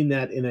don't mean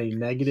that in a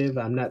negative.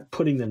 I'm not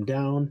putting them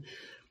down.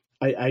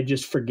 I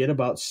just forget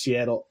about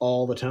Seattle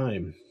all the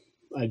time.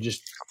 I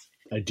just,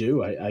 I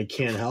do. I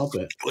can't help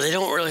it. Well, they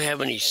don't really have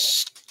any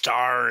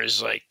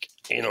stars, like,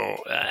 and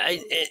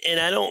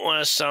I don't want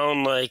to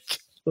sound like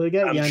Well, they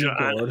got I'm. Yanni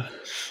Gord.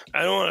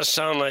 I don't want to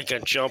sound like a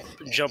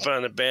jumping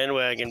on the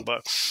bandwagon,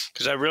 but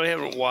because I really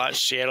haven't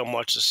watched Seattle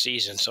much this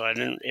season, so I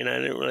didn't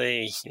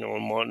really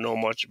know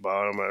much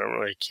about them. I don't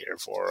really care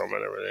for them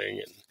and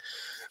everything, and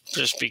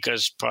just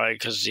probably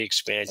because of the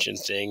expansion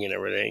thing and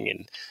everything,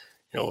 and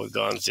we've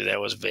gone through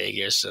that with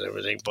Vegas and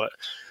everything, but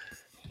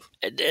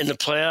in the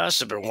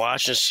playoffs, I've been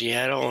watching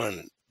Seattle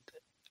and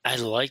I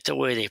like the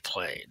way they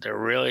play. They're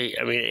really.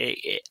 I mean,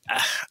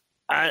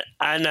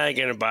 I'm not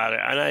going to bother.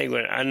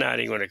 I'm not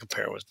even going to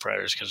compare it with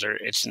Predators because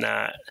it's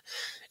not.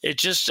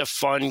 It's just a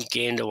fun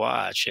game to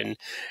watch, and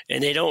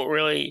they don't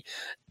really.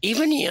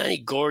 Even Yanni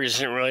Gord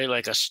isn't really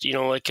like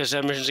because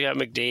Edmonton's got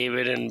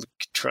McDavid and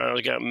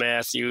Toronto's got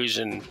Matthews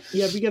and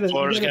Yeah,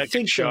 Florida's got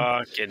think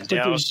Kachuk and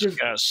Dallas has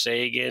got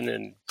Sagan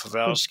and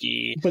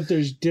Pavelski. But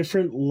there's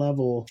different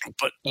level.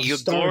 But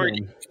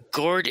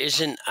Gord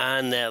isn't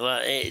on that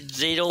level.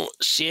 They don't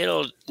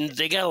Seattle.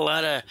 They got a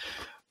lot of.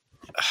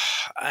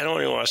 I don't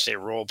even want to say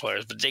role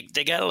players, but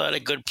they got a lot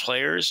of good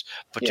players,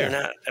 but they're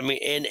not. I mean,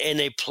 and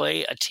they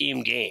play a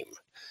team game.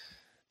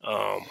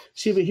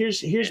 See, but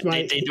here's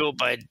my. They do it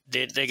by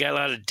they got a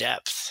lot of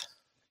depth.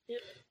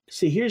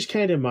 See, here's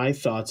kind of my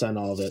thoughts on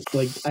all this.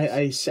 Like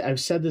I've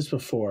said this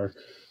before,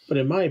 but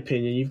in my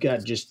opinion, you've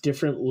got just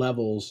different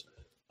levels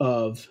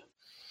of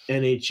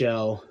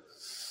NHL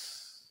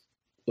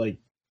like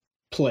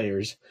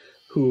players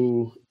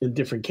who in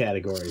different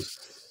categories.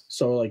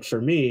 So, like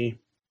for me,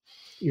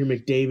 your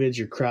McDavids,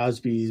 your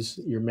Crosbys,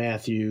 your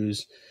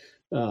Matthews,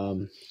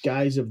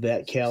 guys of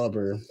that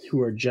caliber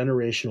who are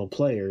generational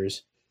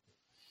players.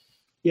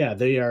 Yeah,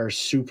 they are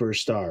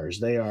superstars.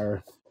 They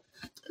are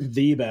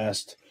the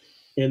best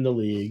in the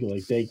league.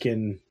 Like they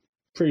can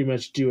pretty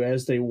much do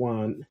as they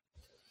want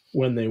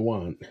when they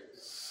want.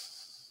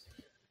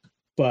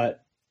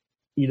 But,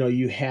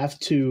 you have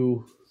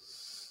to,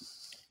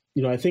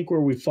 I think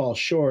where we fall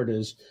short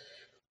is,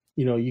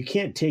 you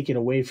can't take it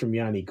away from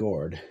Yanni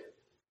Gord.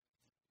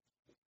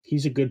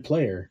 He's a good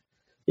player.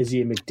 Is he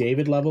a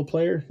McDavid level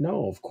player?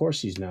 No, of course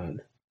he's not.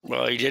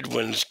 Well, he did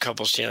win a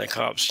couple Stanley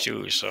Cups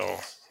too, so.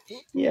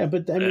 Yeah,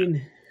 but I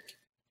mean,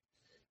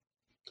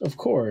 of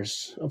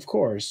course.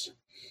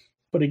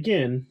 But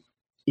again,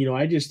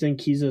 I just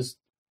think he's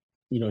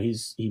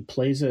he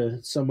plays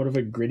a somewhat of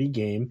a gritty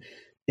game,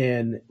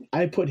 and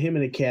I put him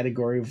in a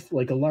category of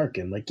like a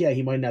Larkin. Like, yeah,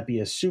 he might not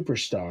be a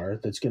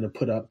superstar that's going to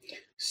put up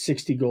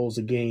 60 goals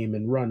a game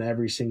and run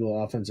every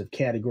single offensive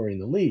category in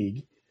the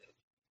league.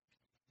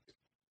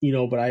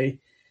 But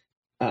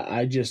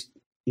I just,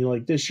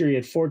 like this year he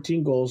had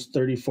 14 goals,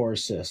 34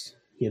 assists.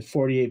 He had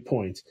 48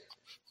 points.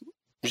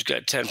 He's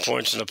got 10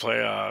 points in the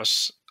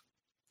playoffs.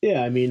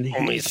 Yeah, I mean,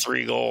 only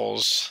 3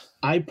 goals.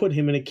 I put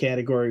him in a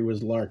category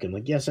with Larkin.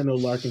 Like, yes, I know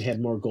Larkin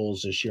had more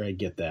goals this year. I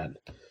get that.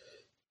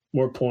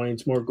 More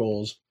points, more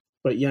goals.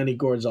 But Yanni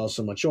Gord's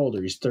also much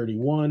older. He's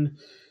 31.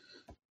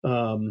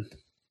 But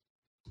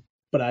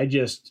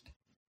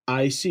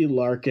I see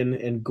Larkin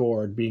and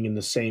Gord being in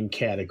the same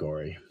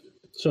category.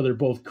 So they're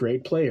both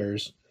great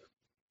players,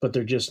 but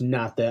they're just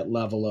not that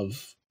level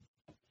of,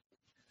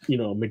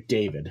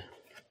 McDavid.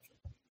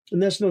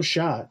 And that's no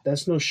shot.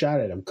 That's no shot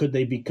at them. Could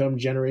they become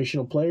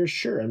generational players?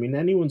 Sure. I mean,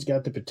 anyone's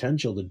got the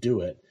potential to do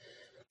it.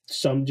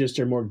 Some just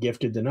are more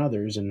gifted than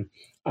others. And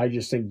I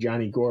just think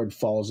Yanni Gord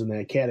falls in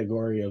that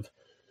category of,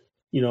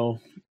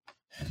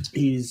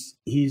 he's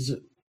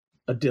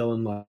a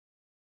Dylan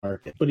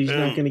Larkin, but he's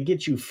not going to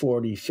get you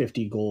 40,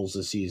 50 goals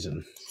a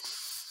season.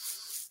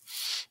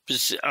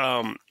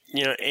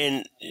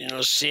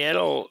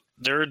 Seattle,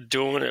 they're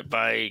doing it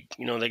by,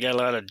 they got a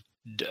lot of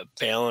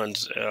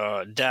balance,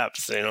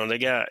 depth. They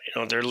got,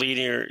 their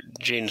leader,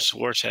 Jaden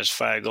Schwartz, has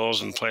 5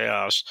 goals in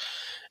playoffs.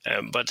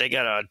 But they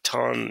got a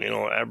ton,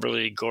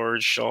 Eberle,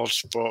 Gord,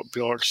 Schultz,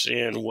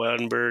 Bjorkstrand,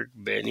 Wedenberg,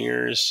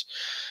 Beniers,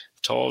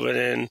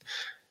 Tolvanen,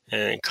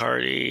 and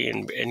Cardi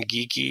and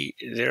Geeky.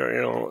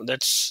 They're,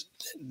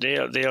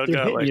 they all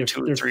got like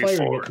 2, 3,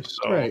 4.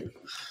 So, right.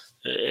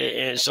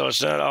 And so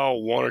it's not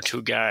all 1 or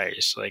 2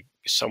 guys like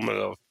some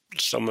of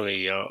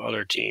the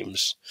other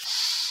teams.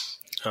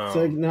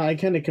 So now I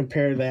kind of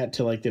compare that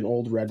to like an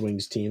old Red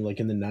Wings team, like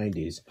in the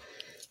 90s,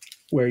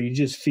 where you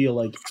just feel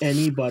like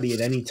anybody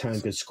at any time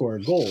could score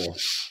a goal.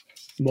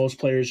 Most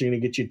players are going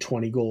to get you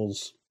 20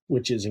 goals,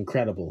 which is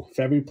incredible. If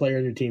every player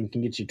on your team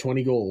can get you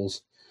 20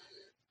 goals,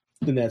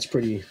 then that's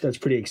pretty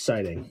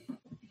exciting.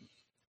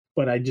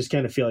 But I just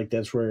kind of feel like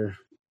that's where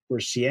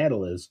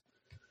Seattle is,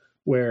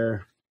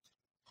 where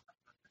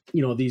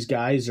these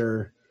guys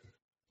are,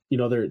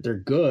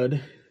 they're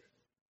good.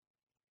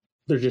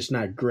 They're just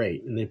not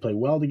great, and they play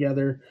well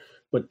together.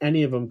 But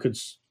any of them could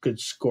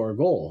score a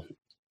goal.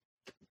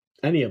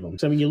 Any of them.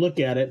 So I mean, you look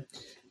at it.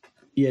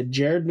 You had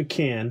Jared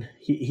McCann.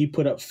 He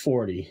put up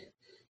 40.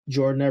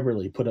 Jordan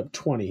Eberle put up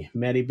 20.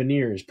 Matty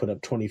Beniers put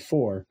up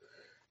 24.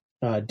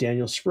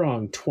 Daniel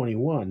Sprong,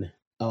 21.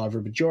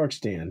 Oliver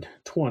Bjorkstand,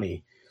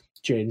 20.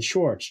 Jaden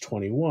Schwartz,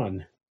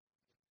 21.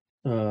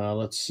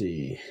 Let's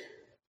see.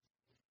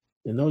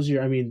 And those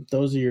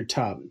are your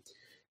top.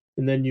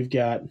 And then you've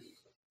got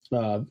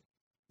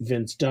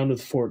Vince Dunn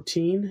with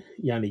 14.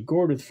 Yanni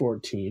Gord with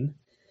 14.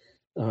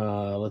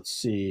 Let's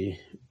see.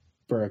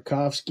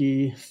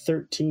 Burakovsky,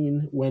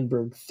 13.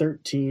 Wenberg,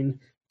 13.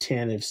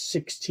 Tanev,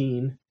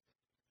 16.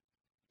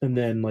 And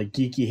then,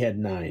 Geeky had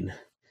 9.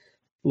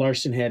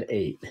 Larson had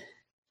 8.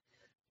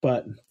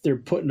 But they're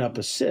putting up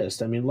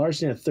assists. I mean,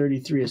 Larson had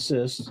 33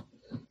 assists.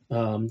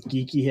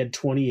 Geeky had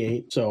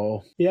 28.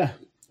 So, yeah,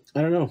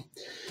 I don't know.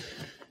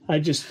 I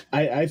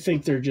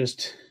think they're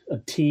just a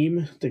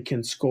team that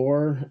can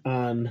score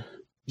on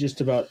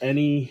just about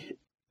any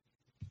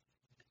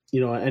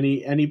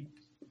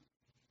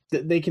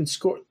they can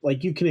score.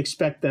 You can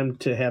expect them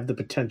to have the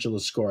potential to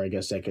score. I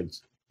guess I can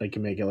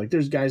make it.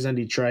 There's guys on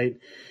Detroit,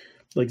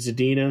 like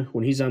Zadina,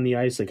 when he's on the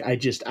ice,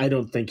 I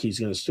don't think he's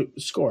going to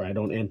score. I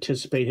don't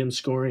anticipate him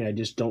scoring. I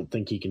just don't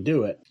think he can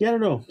do it. Yeah, I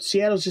don't know.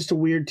 Seattle's just a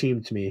weird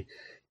team to me.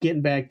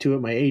 Getting back to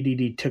it, my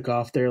ADD took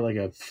off there like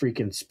a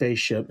freaking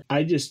spaceship.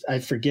 I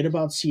forget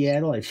about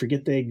Seattle. I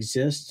forget they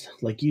exist.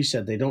 Like you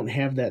said, they don't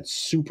have that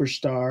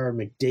superstar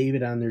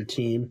McDavid on their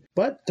team,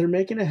 but they're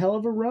making a hell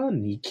of a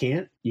run. You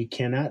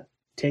cannot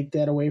take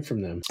that away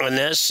from them. And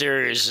that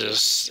series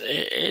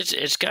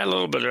it's got a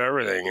little bit of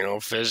everything,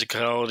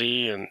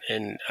 physicality,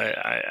 and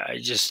I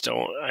just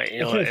don't. I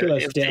feel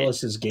that's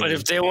Dallas's game. But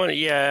if they want,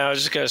 I was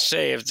just gonna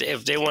say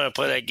if they want to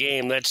play that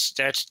game, that's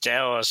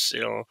Dallas.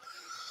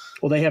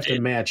 Well, they have to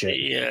match it.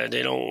 Yeah,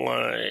 they don't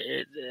want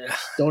to.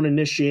 Don't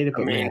initiate it,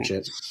 but match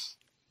it.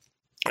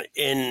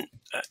 And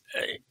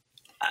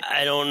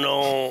I don't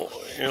know.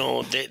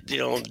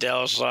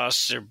 Dallas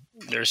lost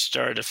their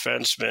star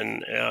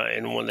defenseman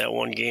in that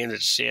one game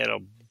that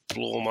Seattle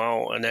blew him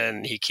out, and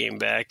then he came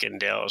back and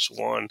Dallas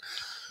won.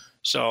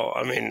 So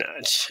I mean,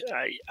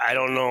 I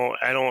don't know.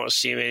 I don't want to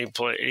see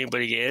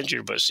anybody get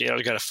injured, but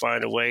Seattle's got to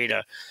find a way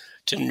to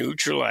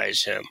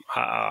neutralize him.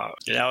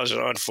 That was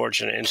an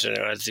unfortunate incident.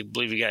 I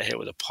believe he got hit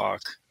with a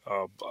puck,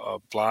 a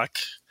block.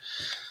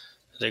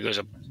 I think it was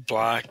a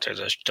block.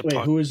 Wait,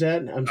 who was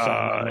that? I'm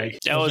sorry.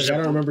 I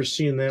don't remember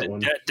seeing that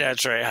one.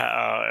 That's right.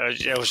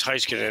 That was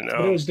Heiskanen.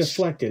 But it was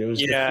deflected. It was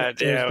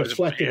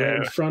deflected right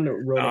in front of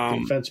the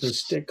defenseman's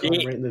stick,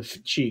 caught right in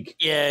the cheek.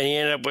 Yeah, he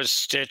ended up with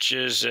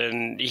stitches,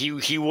 and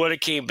he would have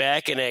came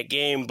back in that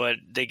game, but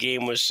the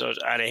game was so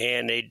out of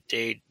hand.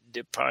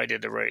 They probably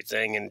did the right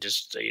thing, and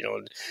just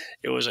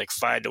it was like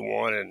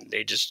 5-1, and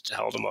they just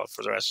held him up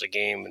for the rest of the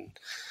game,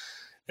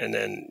 and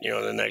then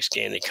the next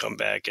game they come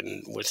back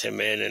and with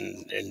him in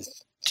and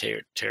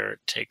take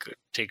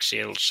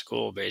Seattle to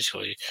school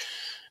basically.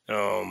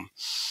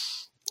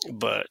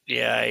 But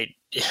yeah,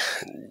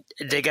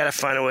 they got to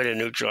find a way to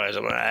neutralize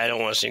him. I don't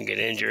want to see him get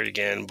injured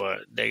again, but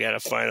they got to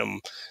find him.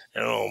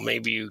 I don't know.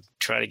 Maybe you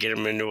try to get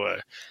him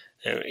into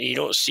you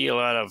don't see a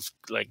lot of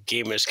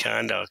game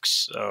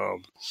misconducts. Or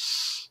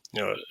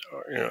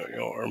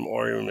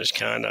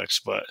misconducts,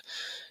 but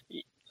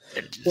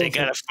they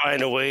got to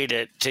find a way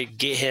to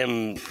get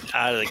him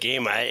out of the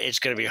game. It's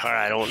going to be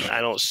hard.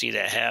 I don't see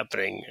that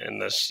happening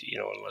unless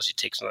he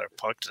takes another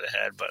puck to the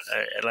head. But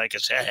like I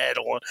said,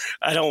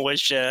 I don't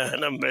wish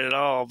on him at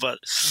all. But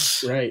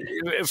right,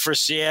 for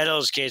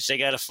Seattle's case, they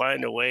got to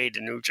find a way to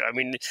neutralize. I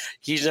mean,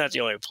 he's not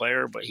the only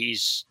player, but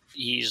he's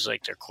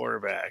like their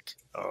quarterback.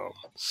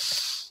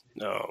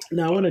 No.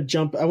 Now I want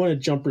to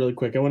jump really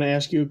quick. I want to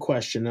ask you a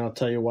question, and I'll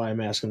tell you why I'm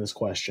asking this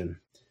question.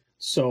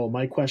 So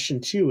my question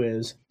to you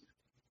is,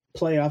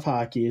 playoff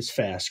hockey is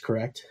fast,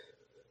 correct?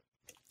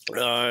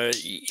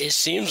 It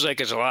seems like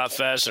it's a lot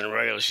faster than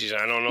regular season.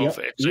 I don't know if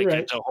it's like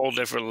it's a whole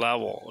different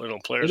level.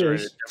 Players are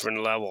at a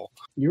different level.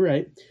 You're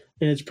right.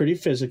 And it's pretty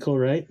physical,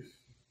 right?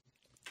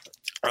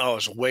 Oh,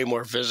 it's way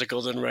more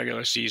physical than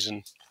regular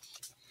season.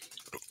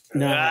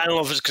 Now, I don't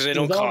know if it's because they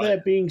don't call it. With all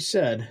that being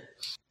said,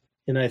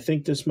 and I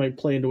think this might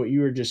play into what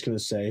you were just going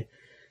to say,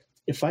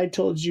 if I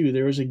told you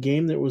there was a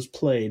game that was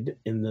played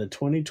in the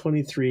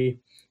 2023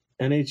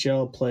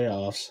 NHL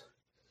playoffs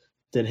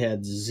that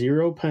had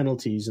 0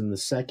 penalties in the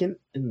second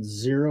and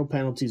 0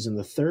 penalties in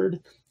the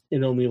third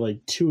and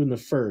only 2 in the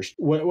first,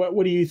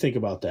 what do you think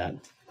about that?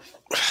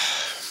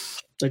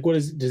 What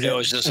is? It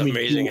was just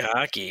amazing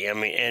hockey. I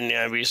mean, and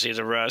obviously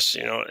the rest,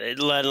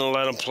 let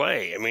them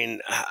play. I mean,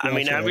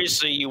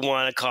 obviously you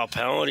want to call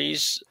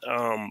penalties,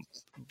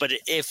 but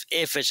if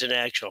it's an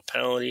actual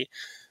penalty,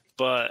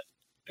 but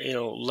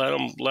let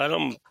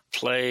them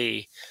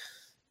play.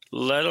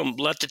 Let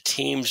the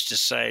teams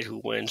decide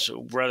who wins,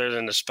 rather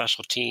than the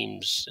special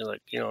teams,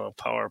 a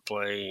power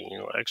play,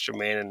 extra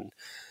man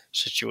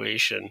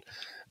situation.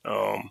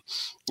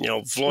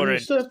 Florida. You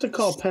still have to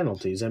call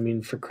penalties. I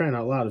mean, for crying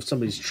out loud, if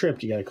somebody's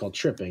tripped, you got to call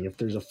tripping. If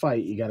there's a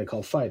fight, you got to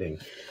call fighting.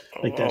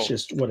 That's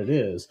just what it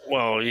is.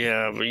 Well,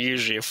 yeah, but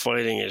usually a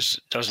fighting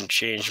doesn't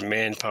change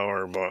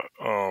manpower. But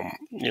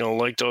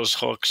like those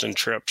hooks and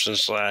trips and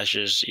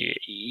slashes,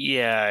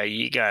 yeah,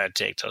 you gotta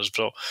take those.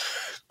 So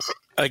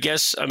I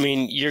guess I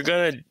mean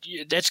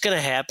that's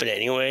gonna happen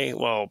anyway.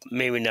 Well,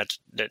 maybe not.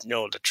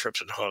 No, the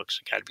trips and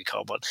hooks got to be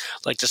called, but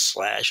like the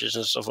slashes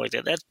and stuff like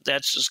that.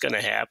 That's just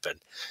gonna happen.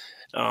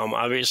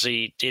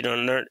 Obviously, they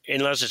don't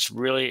unless it's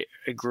really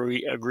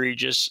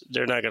egregious.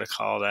 They're not gonna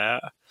call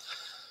that.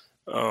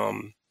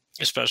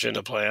 Especially in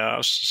the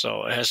playoffs.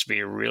 So it has to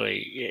be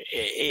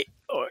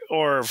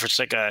or if it's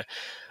like a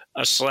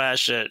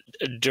slash that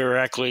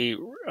directly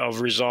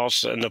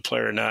results in the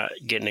player not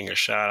getting a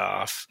shot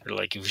off. Or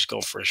like if he's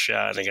going for a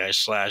shot and the guy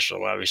slashes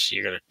him, obviously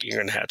you're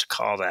gonna have to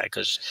call that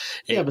because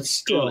but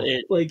still,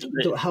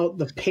 how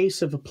the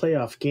pace of a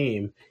playoff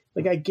game.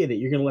 Like I get it,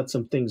 you're gonna let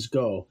some things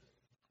go,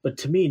 but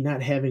to me,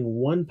 not having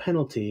one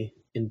penalty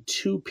in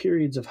 2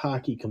 periods of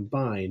hockey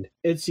combined,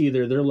 it's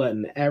either they're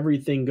letting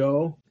everything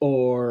go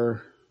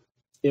or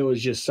it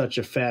was just such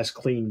a fast,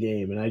 clean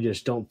game, and I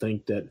just don't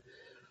think that.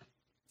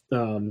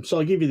 So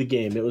I'll give you the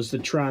game. It was the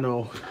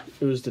Toronto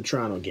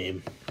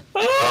game.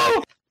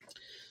 Oh!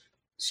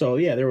 So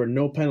yeah, there were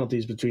no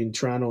penalties between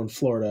Toronto and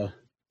Florida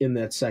in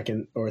that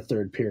second or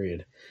third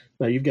period.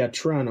 Now you've got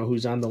Toronto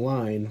who's on the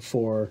line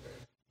for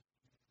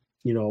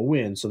a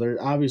win, so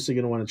they're obviously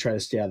going to want to try to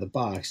stay out of the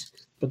box,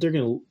 but they're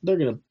going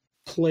to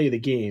play the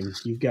game.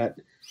 You've got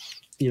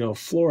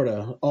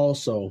Florida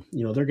also,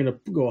 they're going to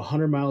go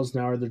 100 miles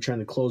an hour. They're trying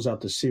to close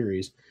out the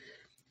series.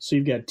 So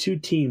you've got 2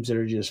 teams that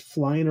are just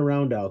flying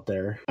around out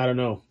there. I don't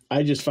know.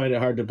 I just find it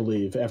hard to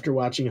believe after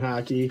watching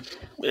hockey,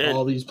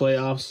 all these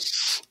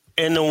playoffs.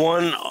 And the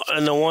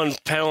one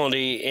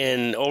penalty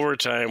in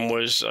overtime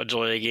was a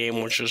delay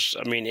game, which was,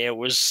 I mean, it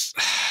was,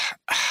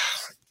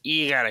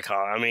 you gotta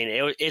call it. I mean,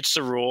 it's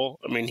the rule.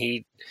 I mean,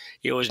 he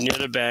was near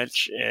the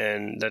bench,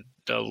 and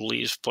the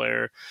Leafs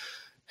player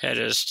had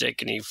a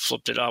stick, and he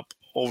flipped it up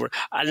over.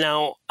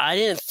 Now, I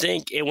didn't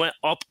think it went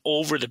up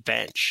over the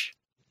bench,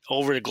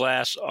 over the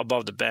glass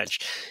above the bench.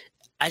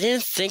 I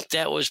didn't think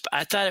that was.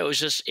 I thought it was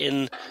just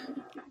in,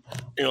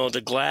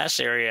 the glass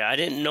area. I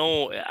didn't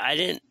know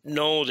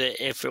that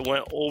if it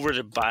went over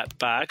the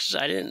boxes.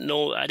 I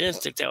didn't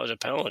think that was a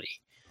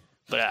penalty,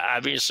 but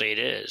obviously it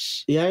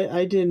is. Yeah,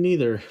 I didn't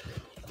either.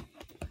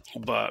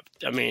 But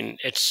I mean,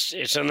 it's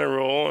in the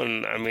rule,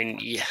 and I mean,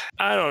 yeah,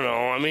 I don't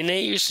know. I mean,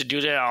 they used to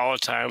do that all the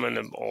time in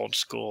the old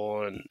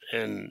school,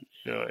 and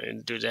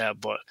do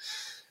that. But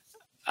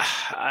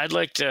I'd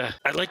like to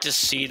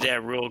see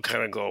that rule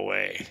kind of go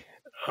away.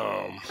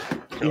 I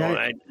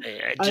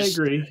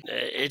agree.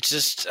 It's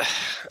just,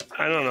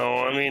 I don't know.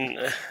 I mean,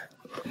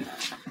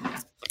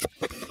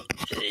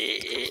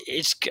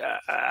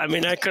 I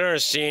mean, I could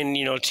understand,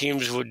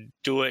 teams would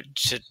do it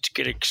to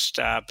get a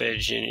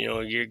stoppage, and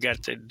you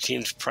got the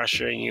teams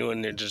pressuring you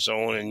in the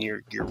zone, and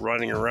you're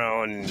running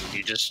around, and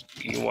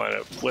you want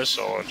to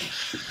whistle. And,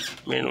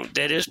 I mean,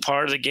 that is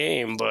part of the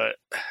game, but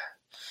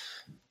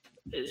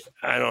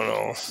I don't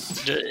know.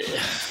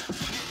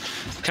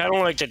 Kind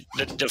of like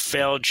the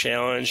failed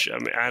challenge. I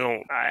mean,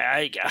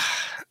 I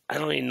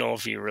don't even know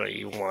if you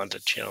really want the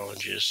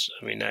challenges.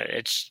 I mean,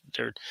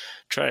 they're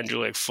trying to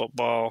do like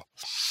football,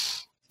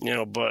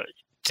 but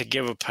to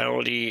give a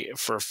penalty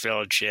for a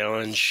failed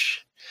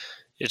challenge,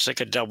 it's like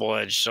a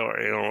double-edged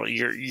sword.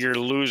 You're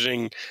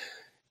losing.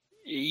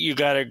 You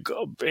got to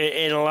go,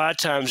 and a lot of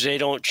times they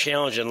don't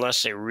challenge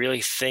unless they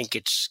really think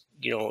it's.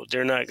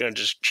 They're not going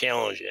to just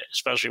challenge it,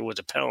 especially with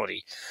a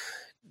penalty.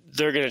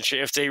 They're going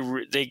to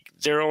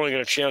they're only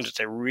going to challenge it.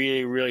 They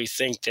really, really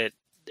think that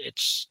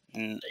it's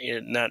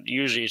not.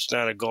 Usually, it's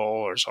not a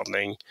goal or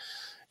something.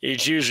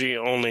 It's usually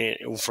only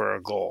for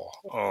a goal.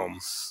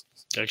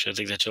 Actually, I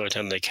think that's the only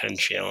time they can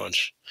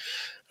challenge.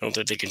 I don't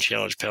think they can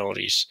challenge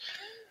penalties.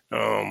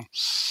 But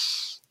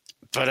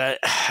I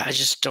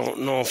just don't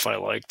know if I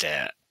like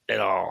that at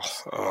all.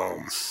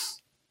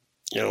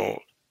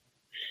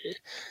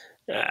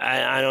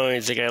 I don't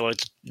even think I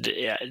like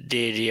the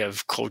idea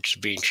of coaches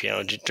being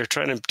challenged. They're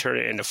trying to turn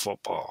it into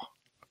football.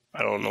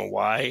 I don't know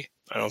why.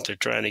 I don't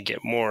think they're trying to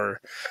get more,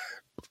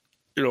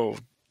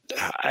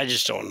 I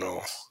just don't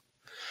know.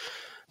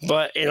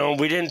 But,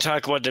 we didn't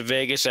talk about the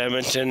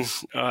Vegas-Edmonton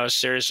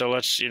series, so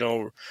let's,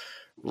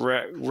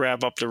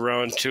 wrap up the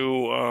round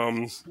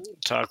 2,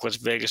 talk with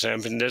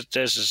Vegas-Edmonton.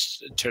 This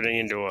is turning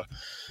into a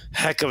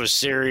heck of a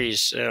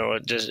series.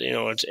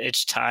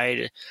 It's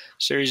tied.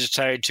 Series is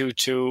tied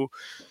 2-2.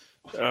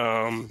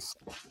 And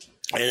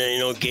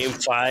then, game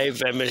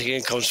 5,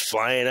 Edmonton comes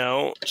flying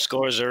out,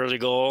 scores an early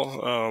goal,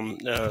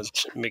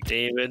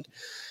 McDavid.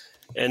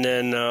 And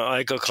then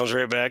Eichel comes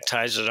right back,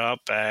 ties it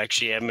up.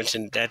 Actually,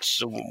 Edmonton,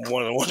 that's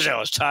one of the ones I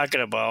was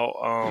talking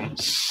about.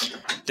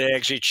 They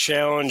actually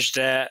challenged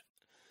that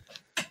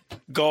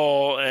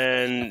goal,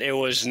 and it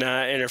was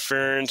not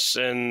interference,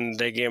 and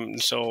they gave them,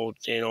 so,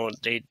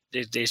 they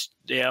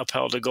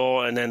upheld the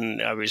goal, and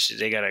then obviously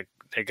they got a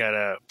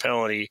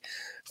penalty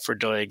for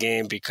delay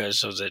game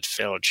because of that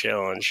failed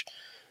challenge.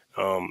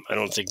 I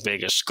don't think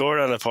Vegas scored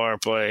on the power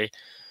play.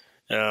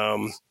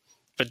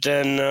 But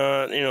then,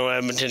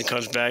 Edmonton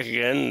comes back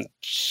again,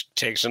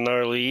 takes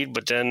another lead,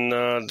 but then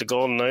the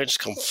Golden Knights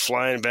come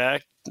flying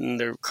back, and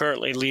they're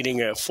currently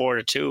leading at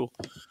 4-2.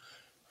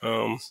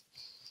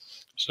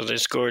 So they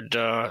scored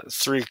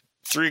three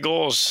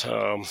goals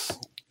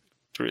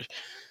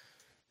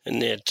in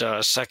that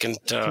second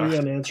 3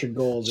 unanswered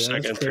goals. Yeah,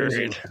 that's second crazy.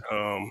 period.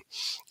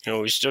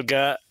 We still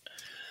got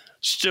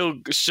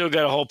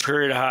a whole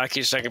period of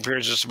hockey. Second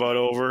period's just about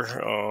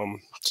over.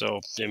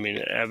 So I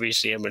mean,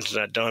 obviously Edmonton's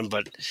not done,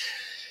 but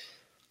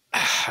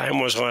I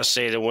almost want to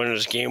say the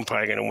winner's game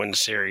probably going to win the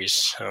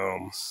series.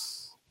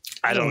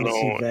 I don't know.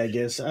 See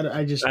Vegas.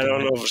 I just I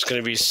don't know if it's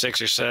going to be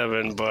 6 or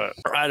 7, but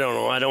I don't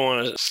know. I don't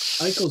want to.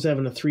 Eichel's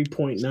having a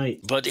 3-point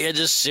night. But yeah,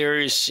 this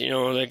series,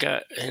 they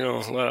got a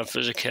lot of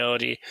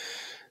physicality.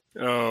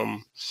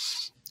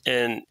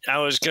 And I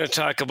was going to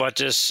talk about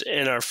this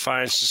in our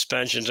fine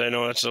suspensions. I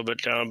know it's a little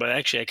bit down, but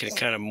actually I can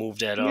kind of move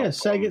that up. Yeah,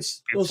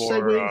 we'll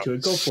segue into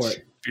it. Go for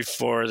it.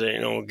 Before they,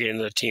 get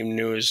into the team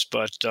news,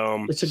 but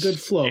it's a good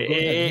flow. Go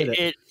ahead,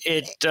 hit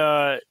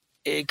it.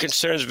 It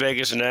concerns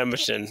Vegas and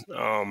Edmonton.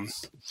 I'll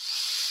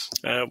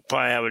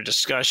probably have a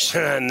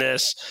discussion on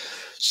this.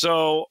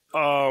 So,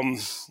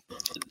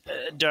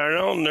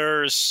 Darnell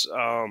Nurse,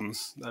 I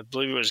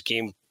believe it was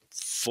game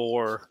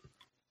 4.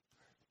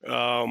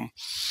 I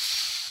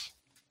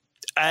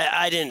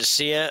didn't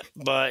see it,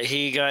 but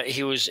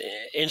he was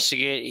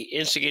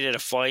instigated a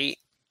fight.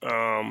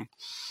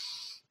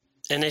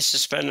 And they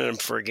suspended him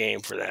for a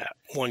game for that.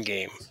 1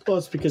 game. Well,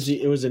 it's because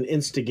it was an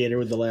instigator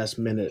with the last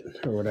minute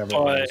or whatever it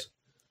was.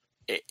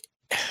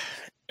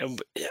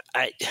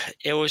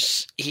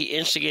 He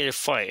instigated a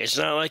fight. It's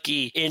not like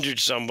he injured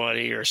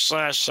somebody or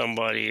slashed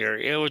somebody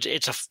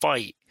it's a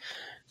fight.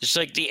 It's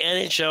like the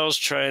NHL's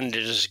trying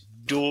to just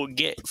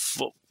get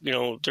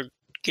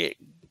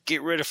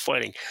rid of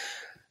fighting.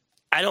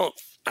 I don't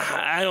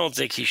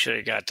think he should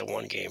have got the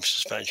 1 game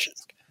suspension.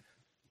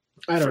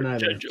 I don't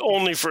either.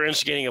 Only for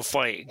instigating a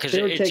fight, because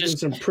they were taking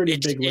some pretty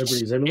big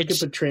liberties. I mean, look at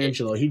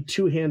Pietrangelo. He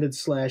 2-handed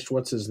slashed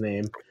what's his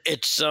name.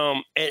 It's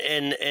I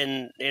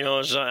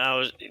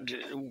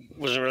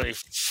wasn't really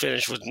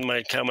finished with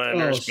my comment on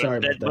Nurse, sorry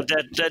about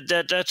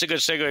that. That's a good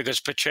segue,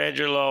 because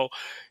Pietrangelo,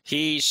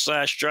 he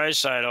slashed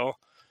Draisaitl,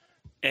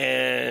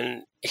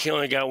 and he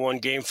only got 1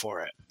 game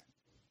for it.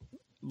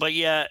 But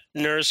yet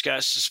Nurse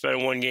got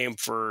suspended 1 game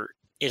for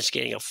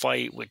instigating a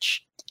fight,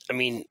 which. I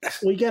mean,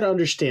 you got to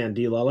understand,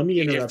 D-Law. Let me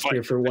interrupt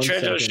here for 1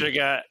 second. Should have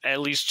got at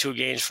least 2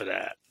 games for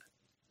that.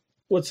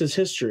 What's his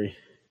history?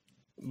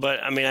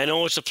 But I mean, I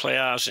know it's the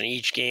playoffs, and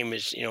each game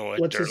is,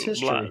 what's his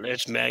history?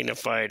 It's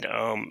magnified.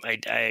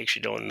 I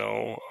actually don't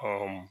know.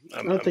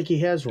 I don't think he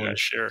has one. Not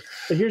sure.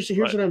 But here's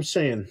what I'm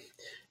saying.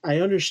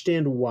 I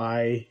understand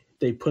why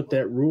they put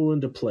that rule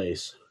into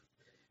place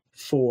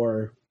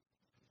for,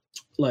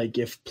 like,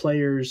 if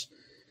players.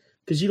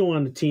 Because you don't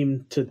want a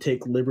team to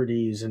take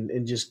liberties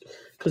and just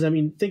 – because, I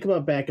mean, think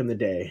about back in the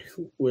day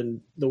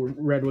when the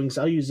Red Wings –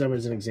 I'll use them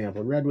as an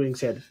example. Red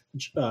Wings had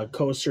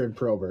Koser and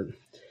Probert.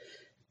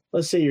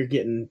 Let's say you're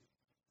getting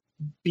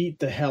beat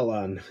the hell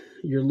on.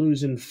 You're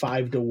losing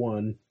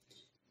 5-1,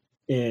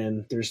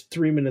 and there's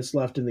 3 minutes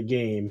left in the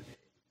game,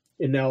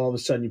 and now all of a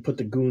sudden you put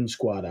the goon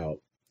squad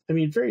out. I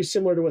mean, very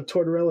similar to what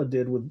Tortorella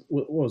did with –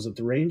 what was it,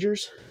 the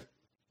Rangers?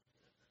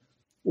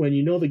 When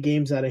you know the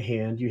game's out of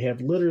hand, you have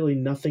literally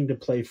nothing to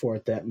play for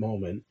at that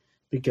moment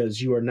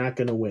because you are not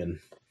going to win.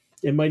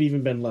 It might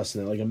even been less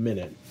than that, like a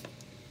minute.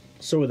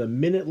 So with a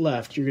minute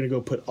left, you're going to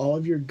go put all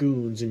of your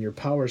goons and your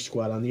power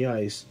squad on the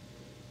ice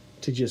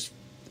to just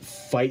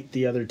fight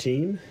the other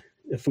team.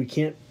 If we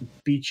can't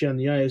beat you on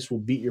the ice,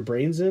 we'll beat your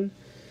brains in.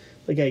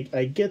 Like,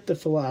 I get the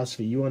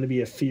philosophy. You want to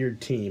be a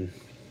feared team.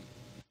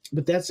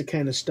 But that's the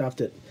kind of stuff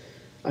that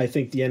I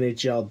think the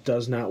NHL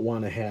does not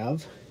want to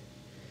have.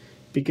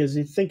 Because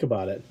if you think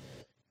about it,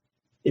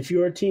 if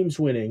your team's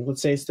winning, let's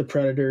say it's the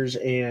Predators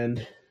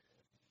and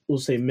we'll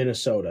say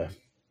Minnesota.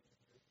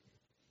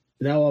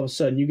 Now all of a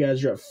sudden you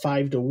guys are up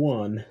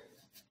 5-1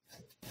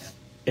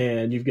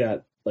 and you've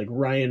got like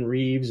Ryan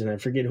Reeves and I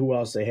forget who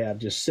else they have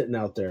just sitting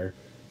out there.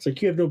 It's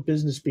like you have no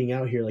business being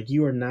out here. Like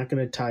you are not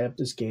going to tie up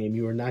this game.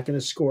 You are not going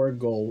to score a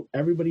goal.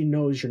 Everybody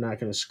knows you're not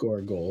going to score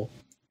a goal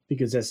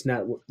because that's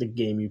not the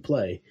game you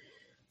play.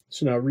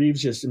 So now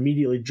Reeves just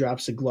immediately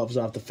drops the gloves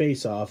off the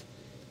face-off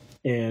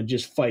and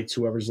just fights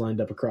whoever's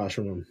lined up across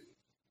from him.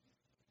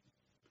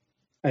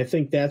 I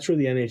think that's where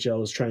the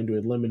NHL is trying to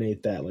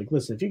eliminate that. Like,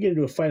 listen, if you get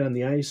into a fight on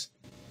the ice,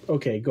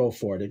 okay, go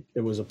for it.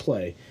 It was a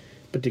play.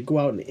 But to go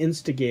out and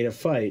instigate a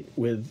fight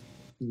with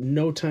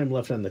no time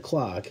left on the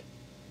clock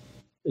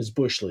is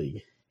Bush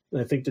League.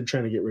 And I think they're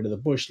trying to get rid of the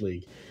Bush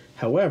League.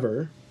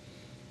 However,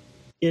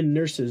 in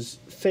Nurse's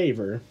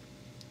favor,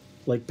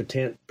 like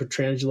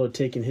Pietrangelo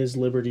taking his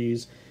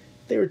liberties,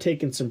 they were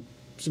taking some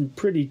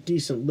pretty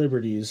decent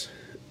liberties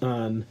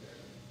on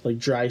like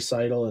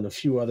Draisaitl and a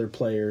few other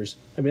players.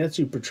 I mean, that's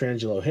who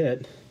Pietrangelo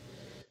hit.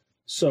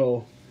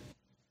 So,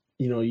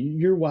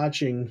 you're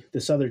watching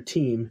this other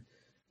team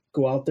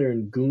go out there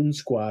and goon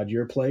squad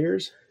your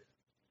players.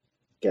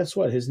 Guess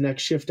what? His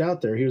next shift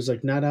out there, he was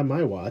like, not on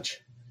my watch.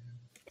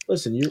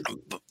 Listen,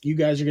 you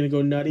guys are going to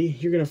go nutty.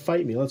 You're going to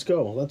fight me. Let's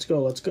go.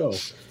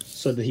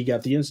 So that he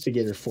got the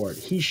instigator for it.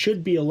 He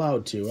should be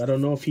allowed to. I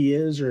don't know if he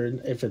is or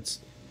if it's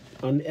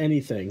on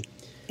anything.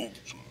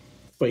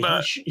 But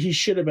But he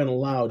should have been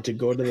allowed to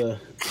go to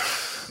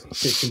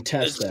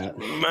contest that.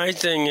 my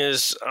thing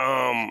is,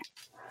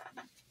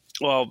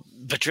 well,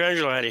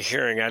 Petrangelo had a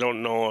hearing. I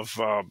don't know if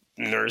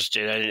Nurse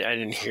did. I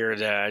didn't hear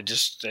that. I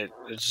just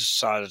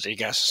saw that he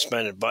got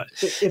suspended. But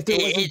If there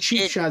wasn't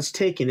cheap shots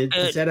taken,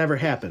 does that ever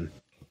happen?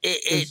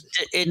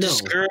 It No.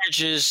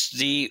 discourages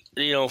the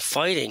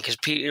fighting, because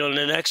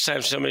the next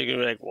time somebody's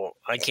gonna be like, well,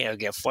 I can't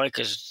get fight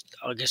because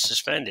I'll get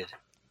suspended.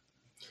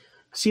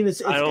 See,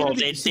 I don't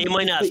know. They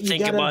might not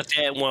think about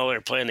that while they're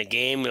playing the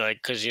game,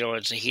 like, because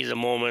it's a heat of the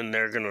moment and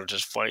they're gonna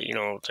just fight,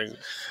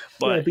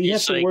 But you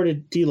have to word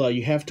it, D-Law.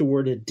 You have to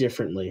word it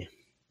differently,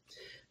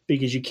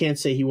 because you can't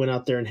say he went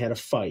out there and had a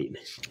fight.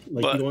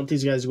 Like, you don't want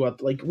these guys to go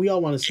out. Like, we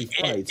all want to see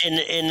fights,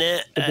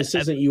 but this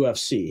isn't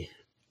UFC.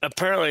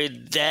 Apparently,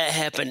 that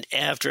happened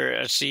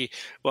after.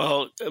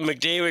 Well,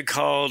 McDavid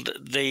called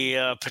the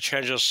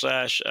Petrangelo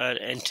slash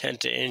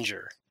intent to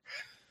injure.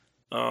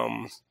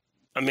 I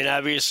mean,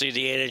 obviously,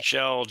 the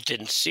NHL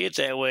didn't see it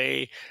that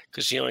way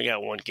because he only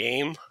got one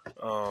game.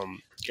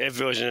 If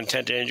it was an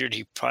intent to injury,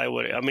 he probably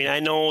would. I mean, I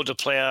know the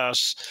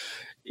playoffs.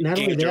 Not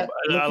only that,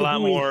 a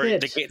lot more.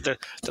 The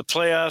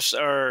playoffs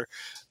are,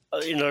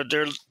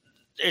 they're.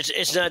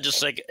 It's not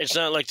just like it's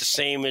not like the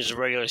same as the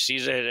regular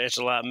season. It's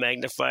a lot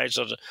magnified.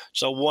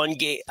 So one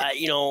game,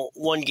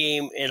 one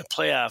game in a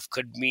playoff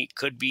could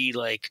be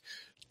like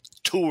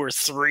 2 or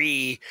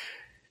 3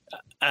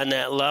 on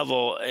that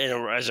level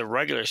as a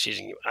regular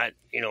season.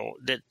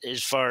 That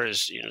as far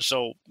as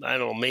so I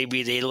don't know.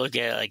 Maybe they look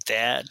at it like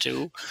that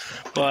too,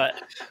 but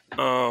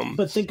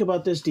think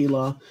about this,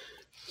 D-Law.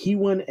 He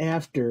went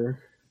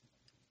after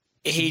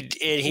he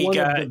one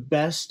got of the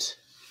best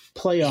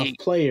playoff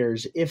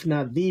players, if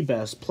not the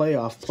best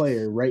playoff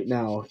player right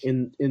now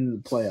in the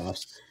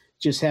playoffs.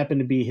 Just happened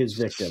to be his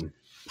victim.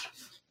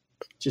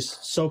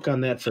 Just soak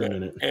on that for a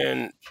minute.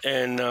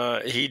 And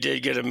he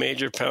did get a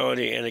major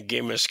penalty and a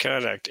game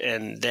misconduct,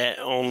 and that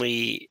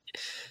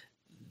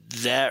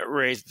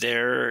right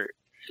there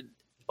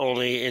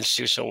only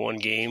institutes on one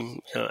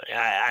game. The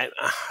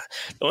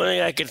only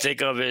thing I can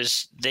think of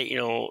is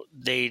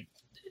they.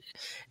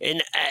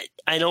 And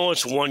I know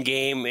it's one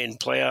game, and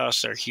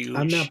playoffs are huge.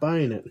 I'm not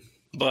buying it,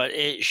 but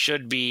it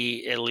should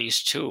be at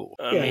least 2.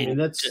 I mean,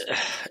 that's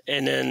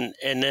and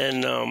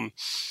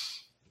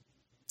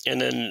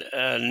then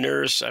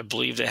Nurse, I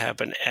believe that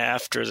happened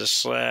after the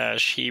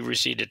slash. He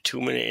received a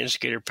 2-minute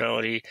instigator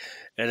penalty,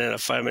 and then a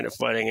 5-minute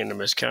fighting into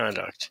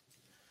misconduct.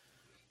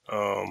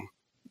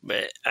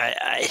 But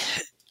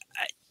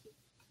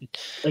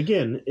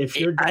again, if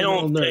you're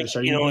Darnell Nurse,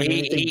 are you doing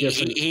anything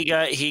different? He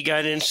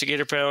got an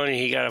instigator penalty.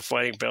 He got a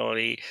fighting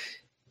penalty.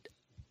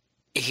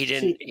 He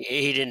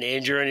didn't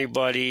injure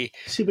anybody.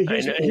 See, but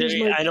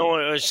I know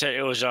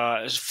it was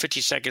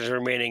 50 seconds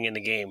remaining in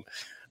the game,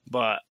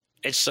 but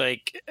it's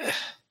like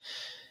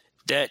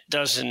that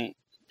doesn't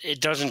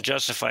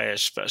justify a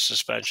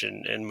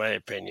suspension, in my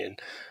opinion.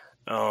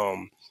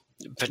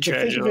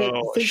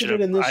 Petrangelo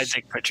I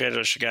think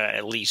Petrangelo should have got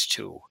at least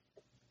 2.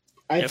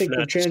 I think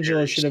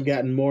Petrangelo should have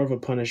gotten more of a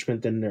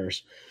punishment than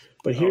Nurse.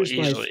 But here's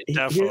here's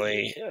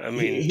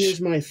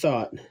my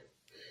thought.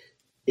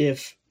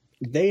 If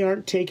they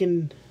aren't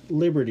taking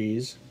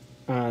liberties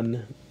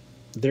on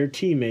their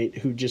teammate,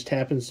 who just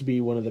happens to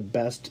be one of the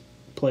best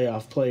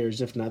playoff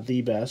players, if not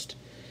the best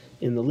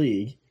in the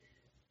league,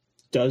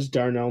 does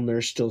Darnell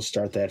Nurse still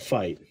start that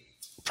fight?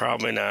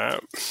 Probably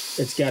not.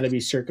 It's got to be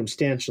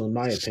circumstantial, in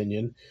my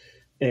opinion.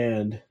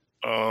 And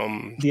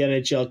the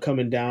NHL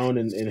coming down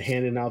and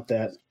handing out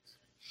that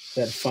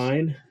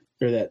fine,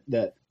 or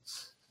that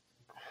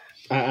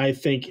I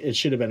think it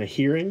should have been a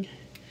hearing,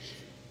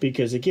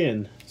 because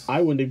again,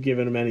 I wouldn't have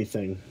given him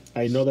anything.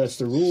 I know that's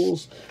the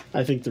rules.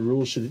 I think the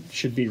rules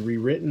should be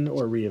rewritten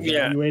or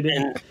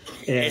reevaluated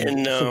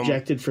and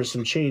subjected for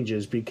some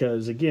changes,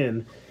 because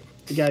again,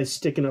 the guy's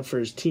sticking up for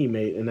his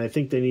teammate, and I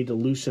think they need to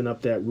loosen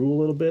up that rule a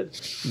little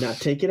bit, not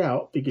take it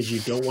out, because you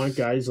don't want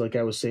guys, like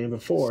I was saying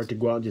before, to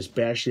go out and just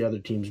bash the other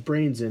team's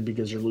brains in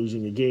because they're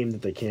losing a game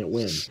that they can't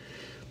win.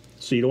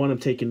 So you don't want them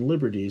taking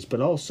liberties,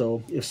 but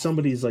also if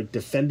somebody's like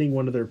defending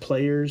one of their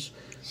players,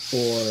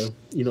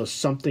 or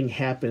something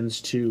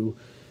happens to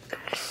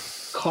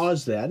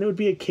cause that, and it would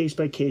be a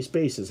case-by-case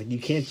basis. Like, you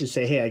can't just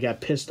say, hey, I got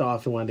pissed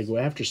off and wanted to go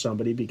after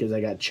somebody because I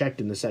got checked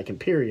in the second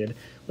period.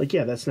 Like,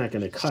 yeah, that's not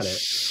going to cut it.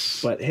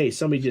 But hey,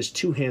 somebody just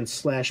 2-hand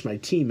slashed my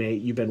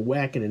teammate. You've been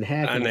whacking and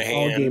hacking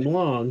all game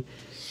long.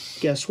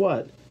 Guess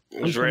what?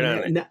 It was right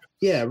on it.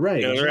 Yeah,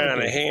 right. It was right on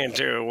the hand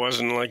too. It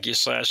wasn't like you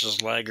slashed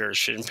his leg or his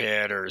shin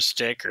pad or his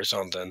stick or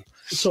something.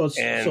 So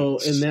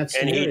in that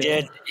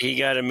scenario, he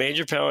got a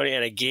major penalty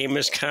and a game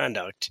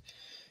misconduct.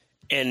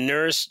 And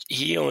Nurse,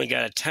 he only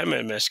got a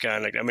 10-minute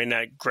misconduct. I mean,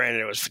 not granted,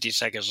 it was 50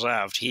 seconds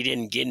left. He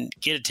didn't get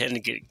a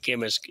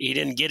 10-game he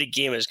didn't get a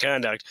game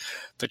misconduct.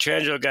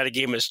 Petrangelo got a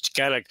game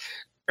misconduct.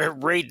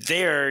 Right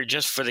there,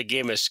 just for the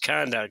game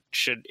misconduct,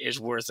 is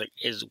worth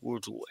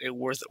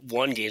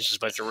 1 game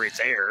suspension right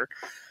there.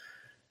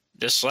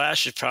 The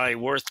slash is probably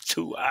worth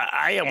 2.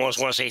 I almost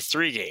want to say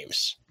 3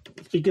 games.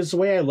 Because the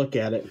way I look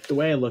at it,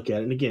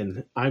 and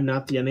again, I'm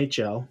not the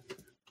NHL.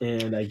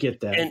 and I get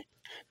that.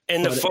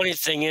 And the funny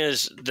thing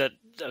is that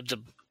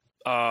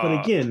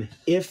but again,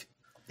 if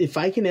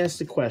I can ask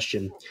the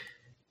question,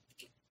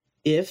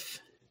 if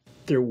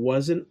there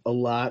wasn't a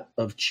lot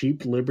of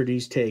cheap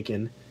liberties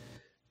taken,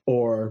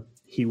 or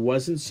he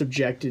wasn't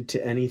subjected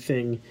to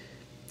anything,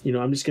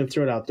 I'm just going to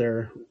throw it out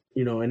there,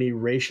 any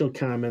racial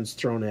comments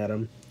thrown at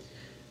him.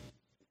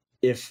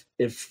 If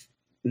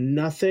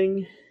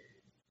nothing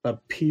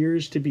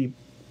appears to be,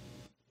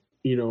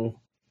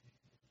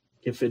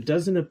 if it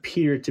doesn't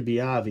appear to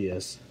be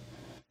obvious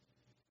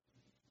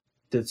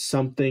that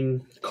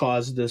something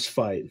caused this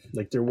fight,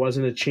 like there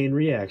wasn't a chain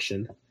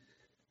reaction,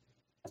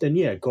 then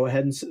yeah, go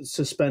ahead and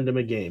suspend him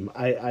a game.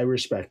 I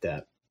respect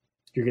that.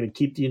 You're going to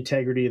keep the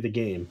integrity of the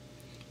game.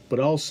 But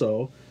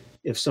also,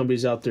 if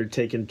somebody's out there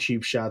taking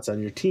cheap shots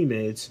on your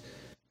teammates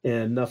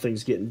and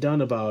nothing's getting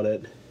done about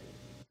it,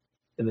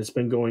 and it's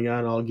been going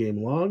on all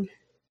game long,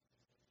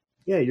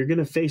 yeah, you're going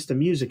to face the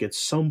music at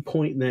some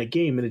point in that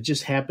game, and it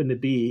just happened to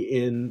be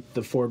in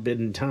the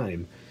forbidden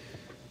time.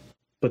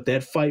 But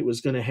that fight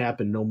was going to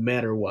happen no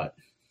matter what.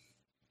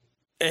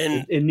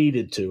 And it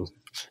needed to.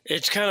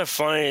 It's kind of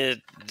funny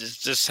that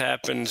this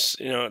happens.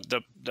 I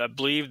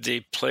believe the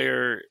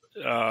player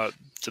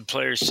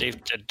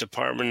safety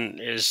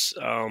department is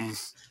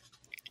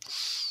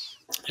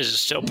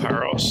still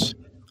Paros.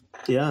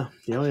 Yeah.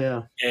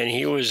 And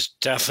he was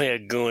definitely a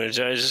goon. It's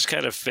just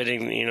kind of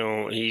fitting. I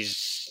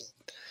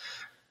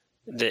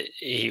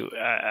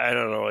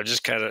don't know. It's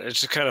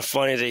just kind of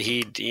funny that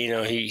he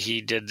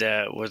did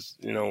that with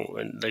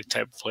the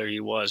type of player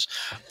he was.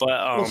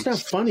 But it's not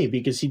funny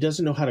because he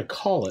doesn't know how to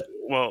call it.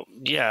 Well,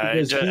 yeah,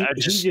 he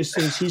just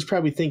thinks he's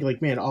probably thinking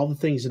like, man, all the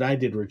things that I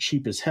did were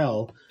cheap as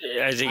hell.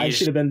 I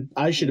should have been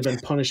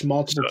punished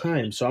multiple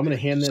times. So I'm going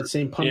to hand that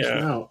same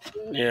punishment out.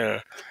 Yeah.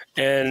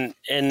 And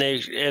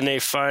they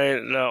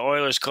find the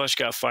Oilers coach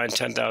got fined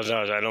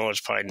 $10,000. I know it's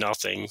probably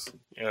nothing.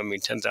 I mean,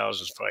 $10,000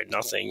 is probably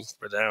nothing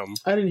for them.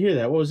 I didn't hear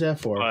that. What was that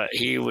for? But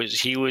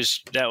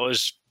that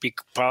was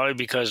probably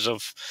because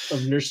of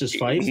Nurse's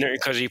fight.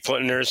 Because he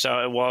put Nurse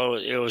out while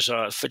it was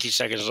 50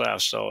 seconds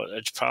left. So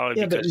it's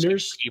probably because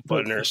he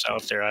put Nurse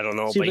out there. I don't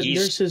know. But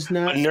Nurse is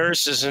not.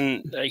 Nurse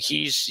isn't.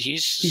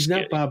 He's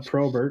not Bob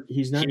Probert.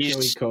 He's not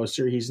Joey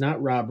Coaster. He's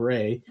not Rob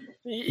Ray.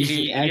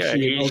 He's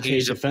actually an okay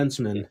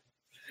defenseman.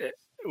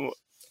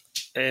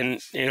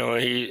 And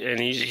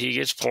he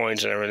gets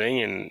points and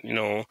everything, and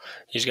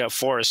he's got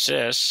 4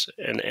 assists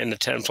in the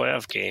 10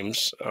 playoff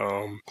games.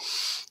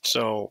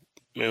 So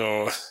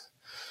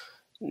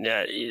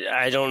yeah,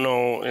 I don't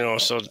know.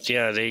 So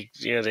yeah, they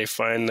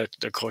find the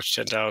coach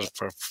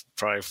 $10,000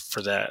 probably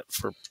for that.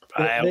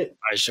 I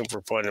assume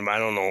for putting him. I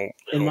don't know.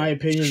 In my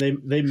opinion,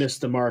 they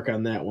missed the mark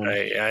on that one.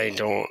 I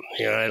don't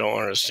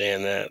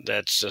understand that.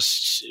 That's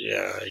just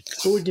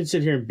So we can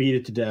sit here and beat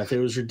it to death. It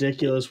was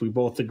ridiculous. We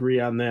both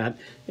agree on that,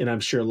 and I'm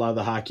sure a lot of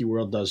the hockey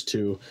world does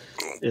too.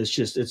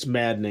 It's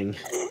maddening.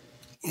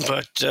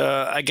 But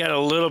I got a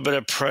little bit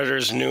of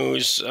Predators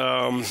news.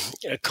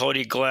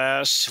 Cody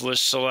Glass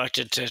was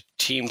selected to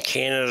Team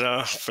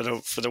Canada for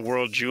the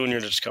World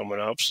Junior that's coming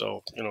up.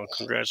 So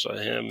congrats on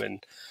him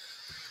and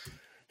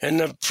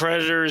the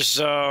Predators.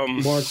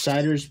 Moritz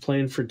Seider's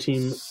playing for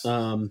Team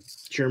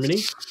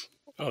Germany.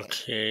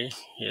 Okay,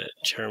 yeah,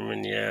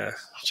 Germany, yeah.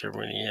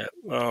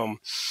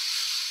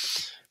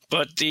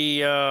 But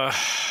the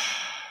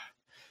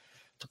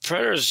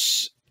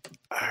Predators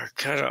are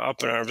kind of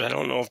up in arms. I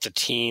don't know if the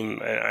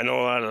team. I know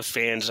a lot of the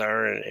fans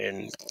are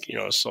in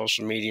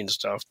social media and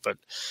stuff, but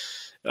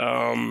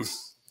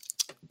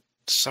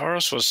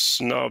Saros was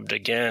snubbed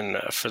again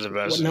for the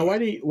best. Now, why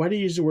do you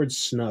use the word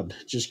snubbed?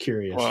 Just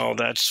curious. Well,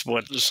 that's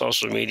what the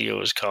social media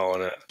was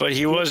calling it. But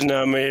he was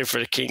nominated for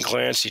the King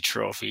Clancy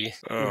Trophy.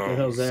 What the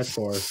hell's that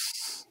for?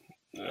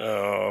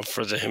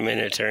 For the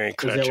humanitarian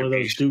contributions. Is that one of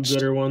those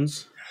do-gooder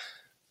ones?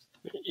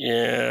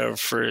 Yeah,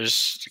 for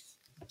his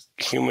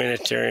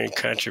humanitarian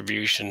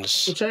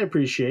contributions, which I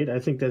appreciate. I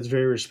think that's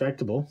very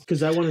respectable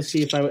because I want to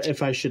see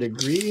if I should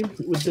agree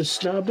with the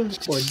snub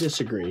or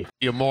disagree.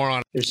 You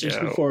moron. There's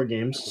 64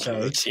 games.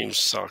 Sorry, the team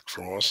sucked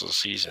for most of the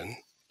season.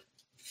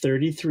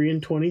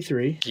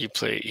 33-23. He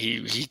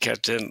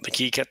kept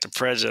the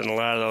Preds in a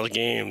lot of those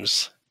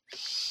games.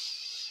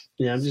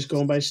 Yeah, I'm just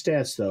going by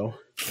stats though.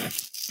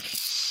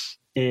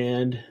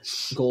 And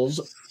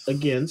goals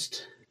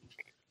against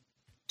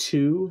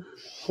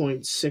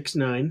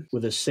 2.69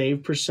 with a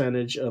save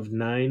percentage of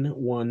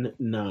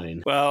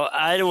 .919. Well,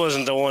 I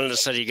wasn't the one that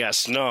said he got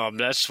snubbed.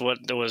 That's what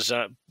was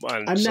on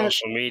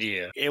social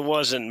media. It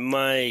wasn't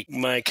my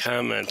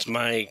comments.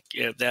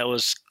 That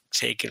was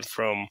taken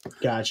from.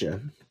 Gotcha.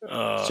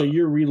 So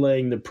you're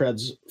relaying the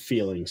Preds'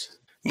 feelings.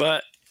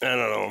 But I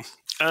don't know.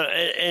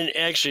 And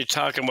actually,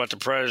 talking about the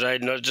Predators, I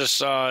just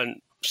saw on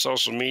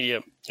social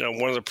media,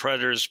 one of the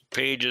Predators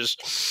pages,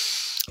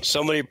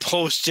 somebody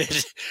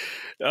posted.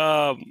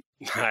 I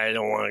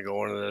don't want to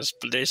go into this,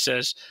 but they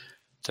says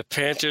the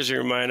Panthers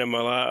remind them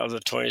a lot of the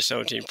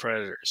 2017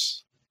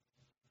 Predators.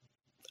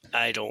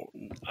 I don't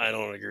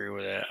agree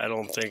with that. I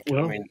don't think.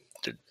 Well, I mean,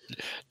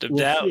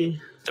 the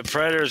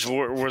Predators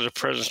were the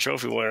President's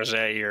Trophy winners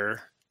that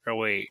year. Or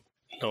wait,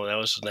 no, that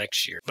was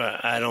next year.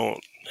 But I don't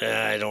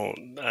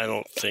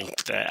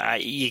think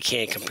that you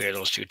can't compare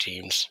those two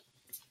teams.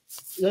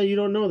 No, you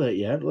don't know that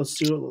yet. Let's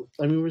see.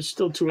 We're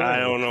still too early. I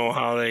don't know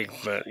how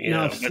but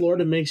now, if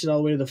Florida makes it all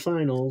the way to the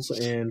finals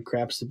and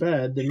craps the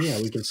bed, then yeah,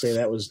 we can say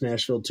that was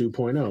Nashville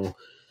 2.0.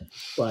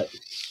 But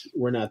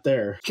we're not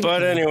there.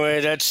 But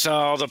anyway, that's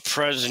all the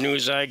Preds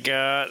news I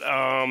got.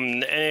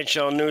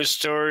 NHL news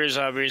stories,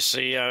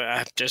 obviously,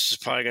 this is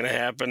probably going to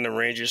happen. The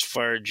Rangers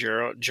fired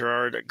Gerard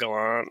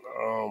Gallant.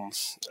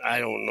 I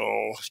don't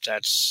know if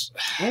that's...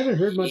 I haven't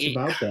heard much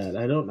about that.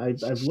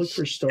 I've looked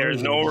for stories.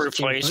 There's no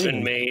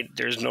replacement made.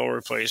 There's no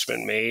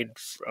replacement made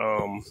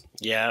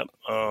yet.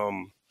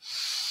 I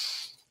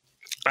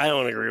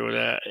don't agree with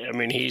that. I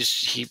mean,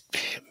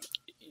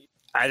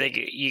 I think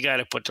you got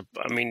to put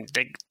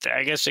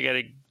I guess they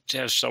got to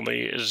have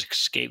somebody as a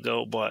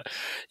scapegoat, but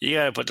you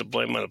got to put the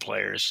blame on the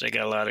players. They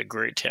got a lot of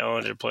great,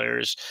 talented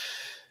players,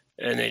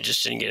 and they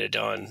just didn't get it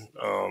done.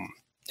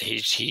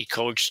 He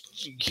coached.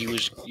 He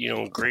was,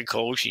 a great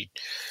coach. He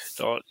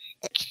thought,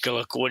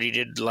 look what he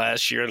did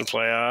last year in the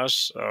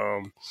playoffs.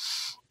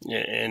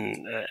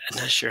 And I'm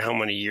not sure how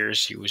many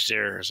years he was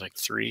there. It was like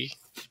 3,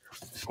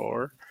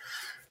 4.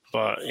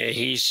 But yeah,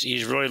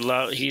 he's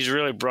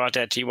really brought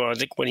that team on. I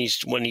think when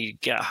he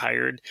got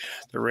hired,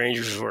 the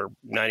Rangers were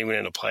not even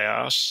in the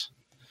playoffs.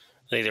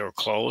 I think they were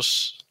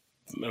close.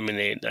 I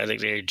think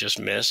they just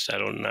missed.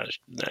 Not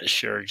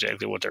sure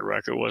exactly what their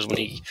record was when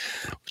he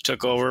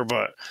took over,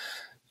 but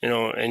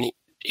and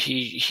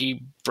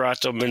he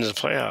brought them into the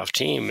playoff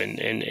team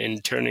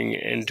and turning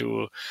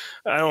into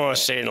I don't want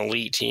to say an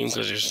elite team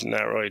because there's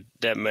not really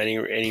that many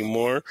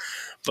anymore,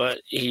 but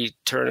he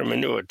turned them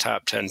into a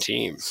top 10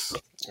 team.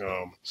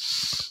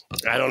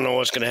 I don't know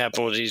what's going to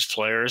happen with these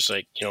players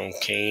like,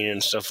 Kane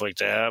and stuff like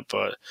that,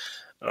 but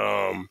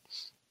I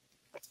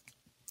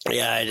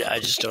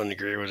just don't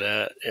agree with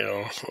that,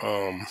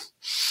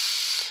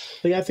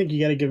 I think you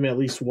got to give him at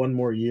least one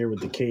more year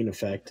with the Kane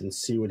effect and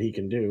see what he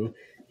can do.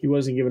 He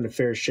wasn't given a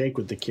fair shake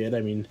with the kid.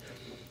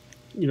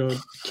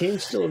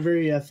 Kane's still a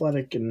very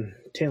athletic and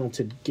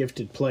talented,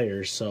 gifted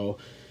player, so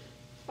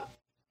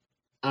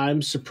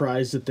I'm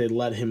surprised that they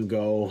let him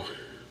go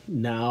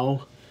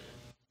now.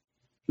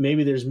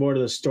 Maybe there's more to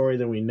the story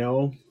than we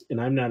know, and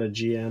I'm not a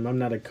GM. I'm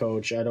not a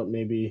coach.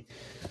 Maybe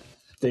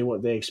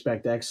they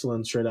expect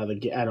excellence right out of the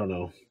gate. I don't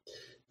know.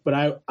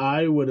 But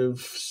I would have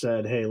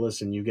said, hey,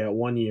 listen, you got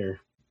 1 year.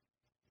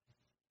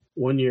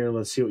 1 year,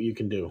 let's see what you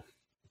can do.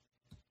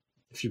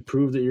 If you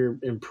prove that you're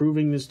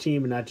improving this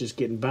team and not just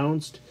getting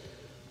bounced,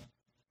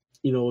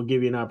 we'll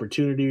give you an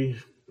opportunity.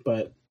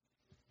 But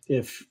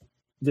if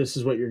this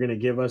is what you're going to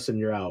give us and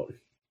you're out,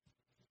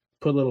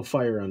 put a little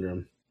fire under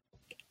them.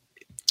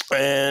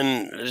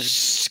 And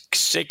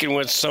sticking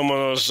with some of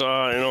those,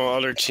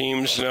 other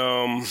teams,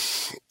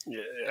 there's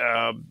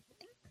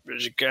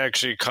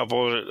actually a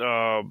couple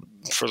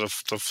for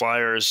the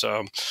Flyers.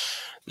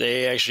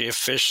 They actually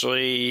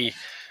officially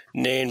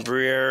named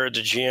Briere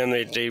the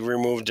GM. They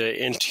removed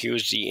he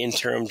was the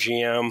interim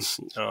GM,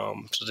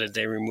 so that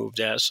they removed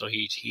that. So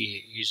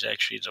he's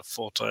actually the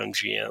full-time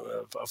GM,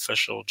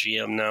 official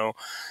GM now.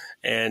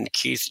 And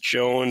Keith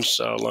Jones,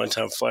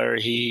 longtime Flyer,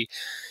 he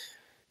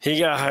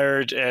got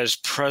hired as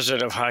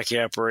president of hockey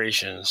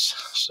operations.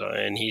 So,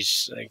 and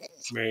he's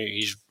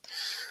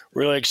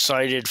really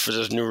excited for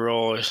this new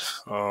role. It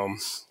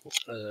was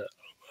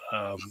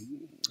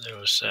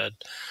said.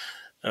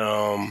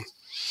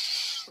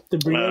 The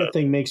Briere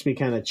thing makes me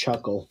kind of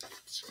chuckle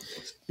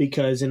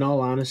because, in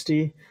all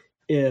honesty,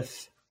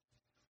 if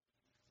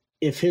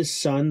his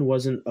son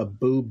wasn't a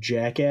boob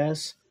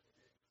jackass,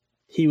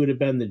 he would have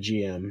been the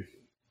GM.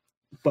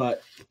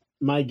 But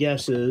my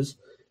guess is,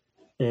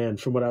 and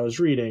from what I was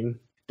reading,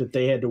 that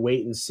they had to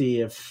wait and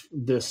see if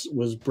this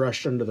was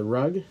brushed under the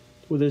rug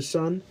with his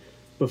son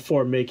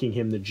before making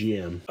him the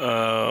GM.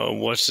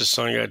 What's the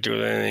son got to do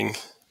with anything?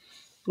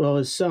 Well,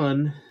 his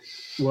son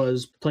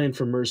was playing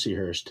for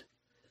Mercyhurst,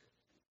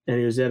 and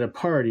he was at a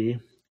party,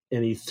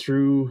 and he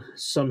threw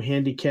some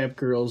handicapped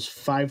girl's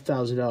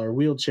 $5,000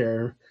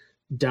 wheelchair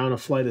down a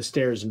flight of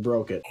stairs and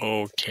broke it.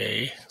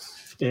 Okay.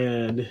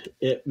 And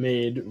it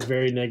made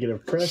very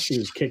negative press. He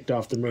was kicked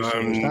off the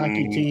Mercyhurst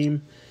hockey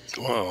team.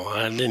 Well,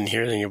 I didn't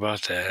hear anything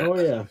about that. Oh,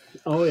 yeah.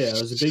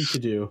 It was a big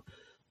to-do.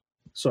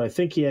 So I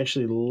think he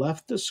actually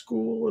left the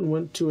school and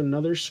went to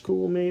another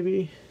school,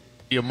 maybe.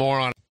 You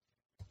moron.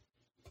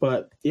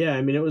 But, yeah,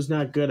 it was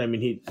not good.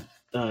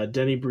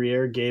 Denny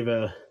Briere gave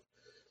a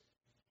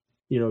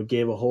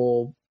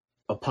whole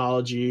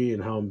apology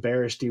and how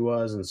embarrassed he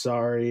was and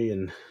sorry.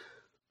 And,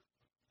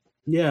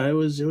 yeah, it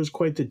was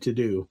quite the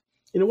to-do.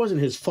 And it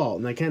wasn't his fault,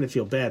 and I kind of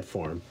feel bad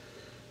for him.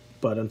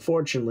 But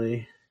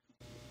unfortunately,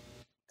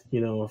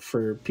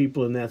 for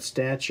people in that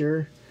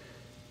stature,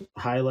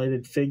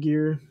 highlighted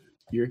figure,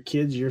 your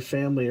kids, your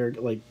family are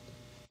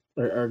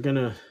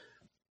gonna,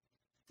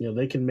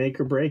 they can make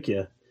or break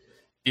you.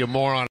 You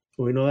moron.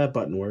 We know that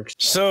button works.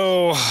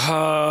 So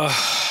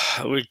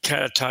we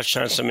kind of touched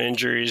on some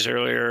injuries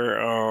earlier.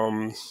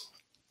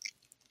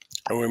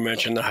 We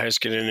mentioned the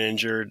Heist getting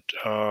injured,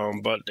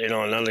 but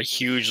another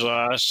huge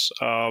loss.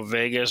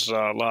 Vegas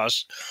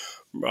lost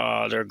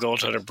their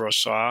goaltender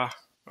Brossoit.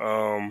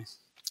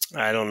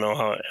 I don't know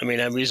how. I mean,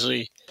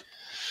 obviously,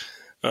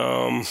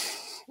 um,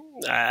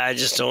 I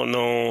just don't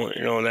know.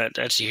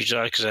 That's a huge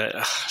loss because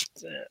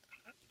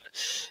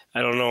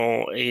I don't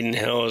know. Aiden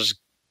Hill is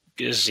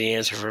the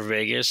answer for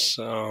Vegas.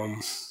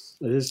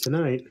 It is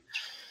tonight.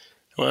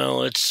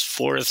 Well, it's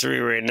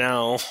 4-3 right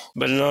now.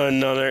 But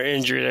another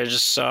injury that I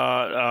just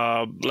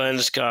saw.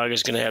 Landeskog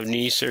is going to have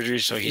knee surgery,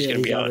 so he's going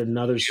to be out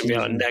another He's going to be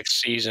out season. next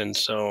season.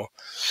 So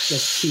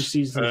That's 2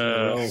 seasons in a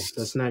row.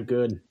 That's not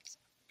good.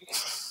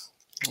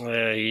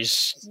 I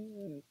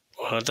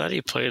thought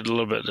he played a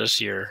little bit this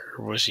year.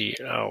 Or was he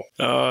out?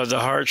 The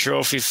Hart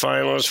Trophy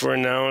finalists were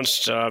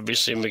announced.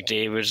 Obviously,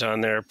 McDavid's on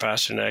there,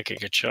 Pasternak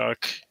and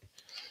Kachuk.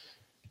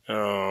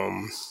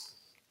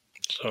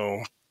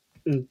 So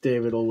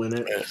David will win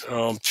it.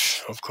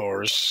 Of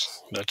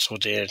course, that's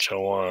what the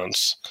NHL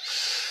wants.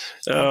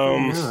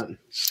 Not.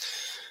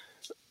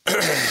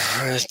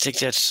 I think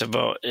that's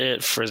about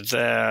it for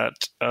that.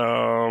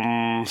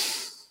 I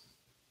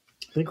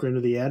think we're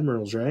into the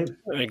Admirals, right?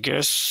 I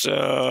guess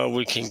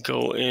we can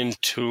go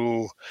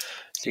into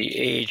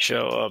the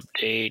AHL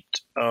update.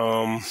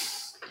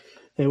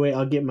 Hey, wait,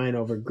 I'll get mine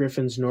over.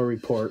 Griffin's no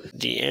report.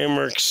 The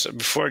Amerks,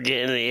 before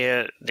getting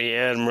the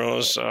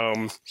Admirals,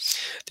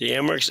 the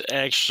Amerks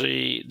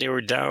actually, they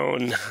were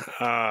down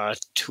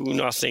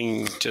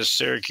 2-0 to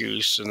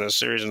Syracuse in the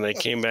series, and they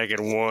came back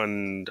and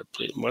won.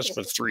 It must have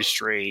been 3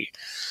 straight.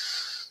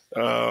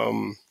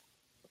 So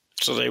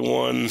they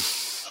won.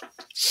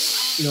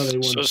 No, they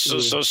won.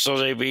 So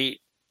they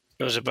beat.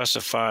 It was a best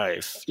of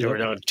 5. They were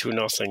down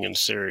 2-0 in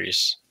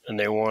series, and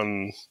they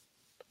won.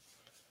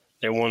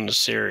 They won the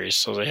series,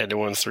 so they had to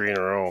win 3 in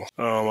a row.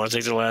 I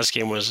think the last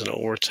game was in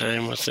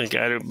overtime.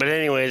 But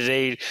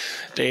anyway,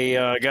 they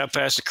got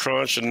past the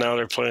crunch, and now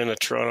they're playing the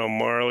Toronto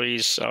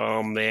Marlies.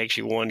 They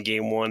actually won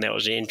Game 1. That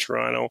was in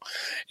Toronto.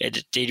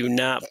 They do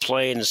not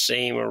play in the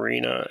same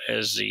arena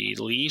as the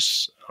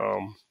Leafs.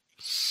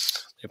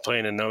 They play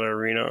in another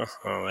arena.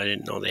 I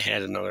didn't know they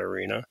had another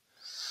arena.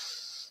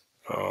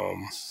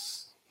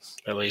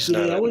 At least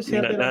not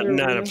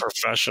a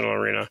professional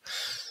arena.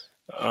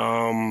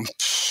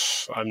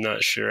 I'm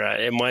not sure.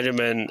 It might have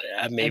been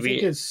maybe.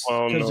 Because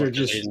I'm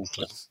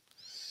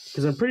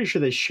pretty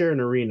sure they share an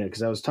arena.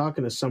 Because I was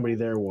talking to somebody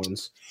there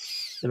once,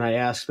 and I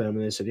asked them,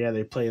 and they said, "Yeah,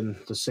 they play in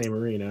the same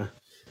arena."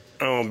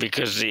 Oh,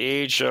 because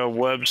the AHL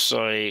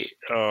website,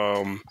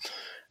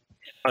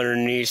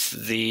 underneath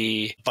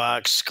the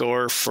box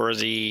score for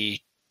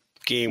the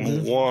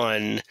Game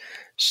 1,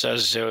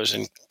 says it was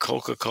in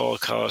Coca-Cola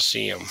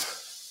Coliseum.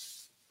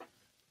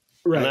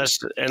 Right.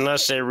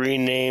 Unless they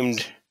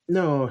renamed.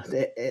 No,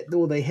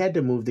 they had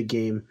to move the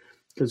game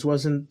because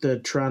wasn't the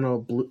Toronto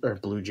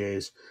Blue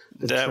Jays,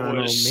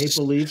 Toronto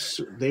Maple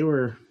Leafs? They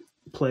were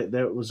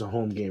that was a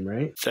home game,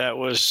 right? That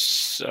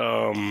was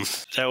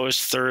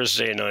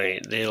Thursday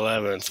night, the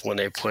 11th, when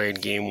they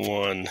played Game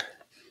 1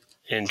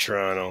 in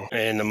Toronto,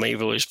 and the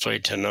Maple Leafs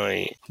played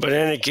tonight. But in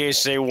any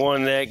case, they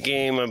won that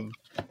game. I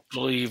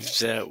believe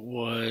that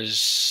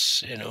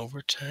was in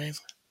overtime.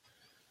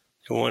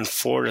 They won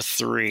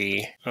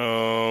 4-3.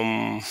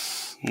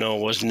 No,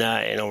 it was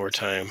not in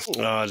overtime.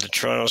 Toronto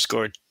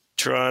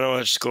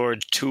had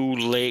scored 2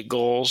 late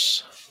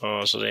goals,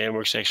 so the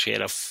Amerks actually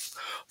had a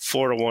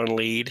 4-1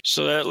 lead.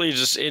 So that leads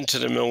us into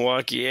the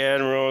Milwaukee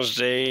Admirals.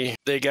 They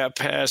got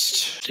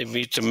past. They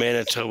beat the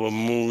Manitoba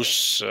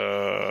Moose.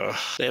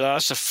 They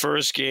lost the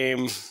first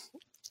game.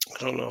 I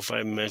don't know if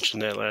I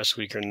mentioned that last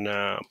week or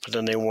not, but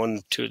then they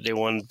won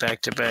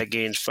back-to-back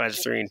games,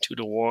 5-3 and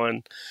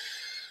 2-1.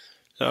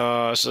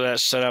 So that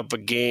set up a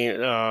game,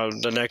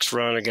 the next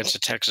round against the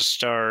Texas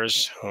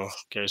Stars.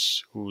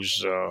 Guess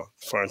whose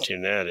farm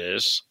team that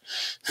is.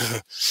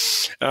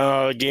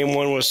 Game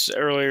 1 was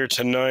earlier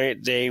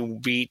tonight. They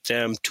beat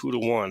them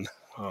 2-1,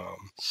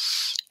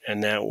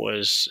 and that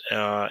was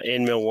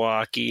in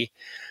Milwaukee.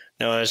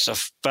 Now it's a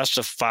best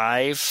of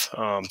 5.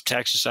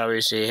 Texas,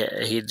 obviously,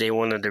 they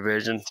won the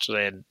division, so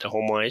they had the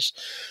home ice.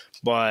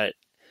 But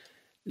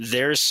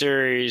their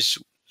series,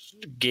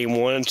 Game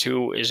 1 and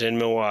 2 is in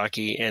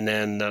Milwaukee, and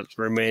then the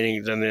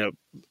remaining, the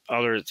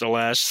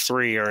last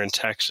 3 are in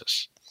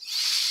Texas.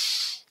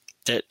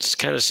 That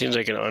kind of seems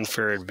like an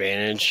unfair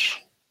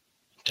advantage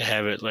to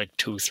have it like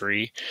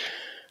 2-3.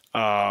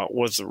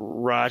 With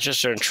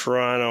Rochester and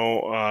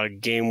Toronto,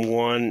 Game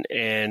 1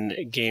 and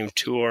Game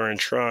 2 are in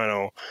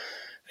Toronto,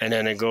 and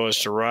then it goes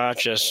to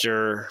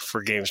Rochester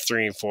for Games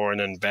 3 and 4,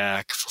 and then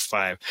back for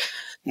 5.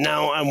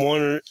 Now I'm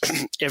wondering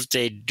if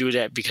they do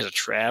that because of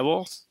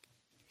travel.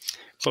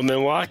 But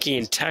Milwaukee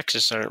and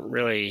Texas aren't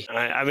really.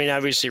 I mean,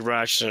 obviously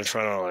Rochester and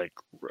Toronto are like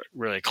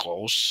really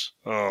close.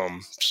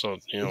 So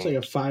it's like a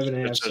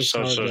 5.5, 6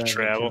 hour drive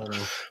travel.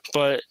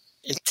 But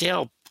they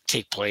all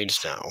take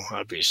planes now.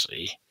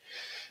 Obviously,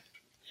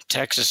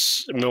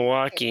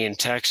 Milwaukee and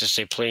Texas,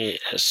 they play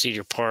at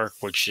Cedar Park,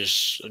 which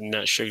is, I'm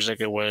not sure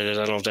exactly what it is.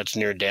 I don't know if that's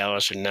near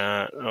Dallas or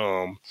not.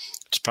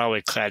 It's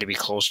probably glad to be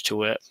close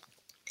to it.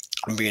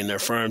 being their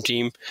farm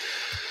team.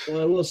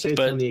 Well, I will say it's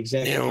But on the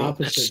exact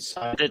opposite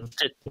side that, of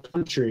the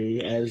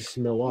country as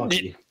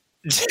Milwaukee.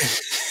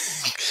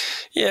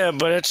 yeah,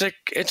 but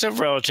it's a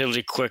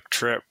relatively quick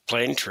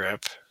plane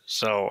trip.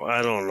 So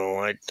I don't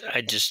know.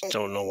 I just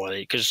don't know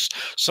why, because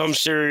some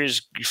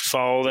series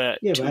follow that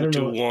Yeah, but I don't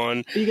know.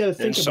 2-2-1. But you got to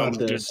think some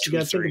about this. do You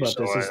got to think 2-3. about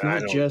So this. It's I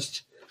not don't.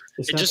 just.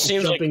 It's It not just just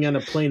seems jumping on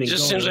a plane and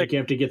just going. seems Like you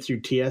have to get through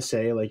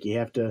TSA. Like you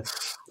have to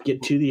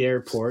get to the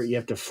airport. You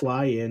have to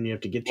fly in. You have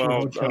to get to your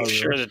hotel I'm room.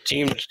 sure the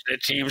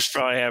teams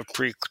probably have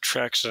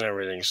pre-checks and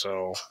everything.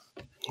 So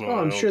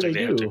I'm sure they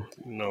do.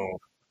 No.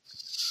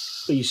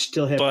 But you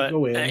still have to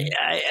go in.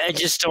 I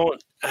just don't.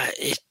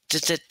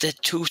 That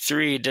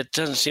 2-3, that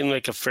doesn't seem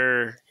like a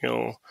fair.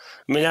 I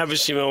mean,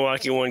 obviously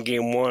Milwaukee won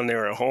game 1; they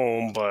were at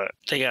home, but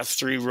they got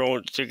 3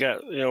 road. They got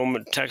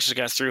Texas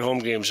got 3 home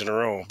games in a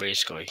row,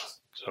 basically.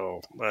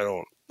 So I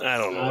don't know. I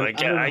don't know how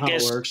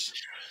it works.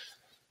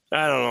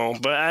 I don't know,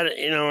 but I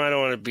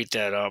don't want to beat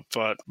that up.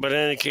 But in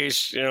any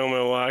case,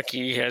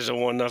 Milwaukee has a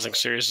 1-0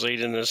 series lead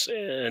in this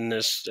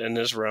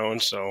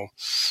round, so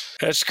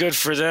that's good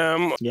for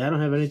them. Yeah, I don't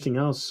have anything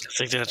else.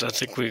 I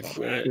think we.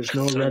 There's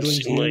no Red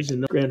Wings news and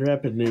no Grand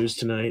Rapids news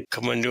tonight.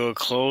 Coming to a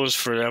close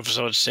for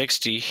episode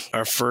 60.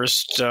 Our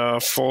first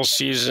full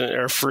season,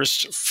 our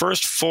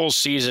first full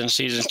season,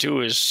 season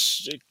 2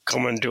 is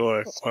coming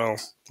to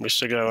we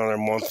still got another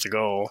month to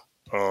go.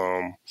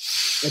 A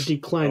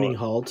declining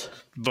halt,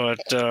 but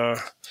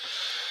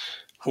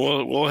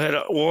we'll hit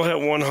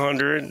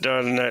 100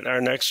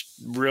 our next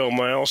real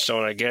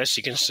milestone, I guess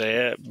you can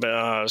say it,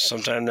 but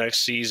sometime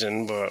next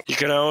season. But you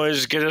can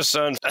always get us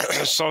on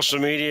social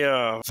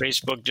media: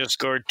 Facebook,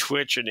 Discord,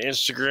 Twitch, and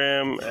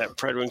Instagram at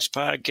PredWings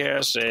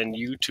Podcast, and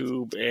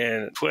YouTube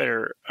and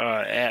Twitter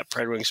at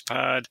PredWings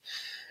Pod.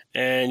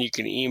 And you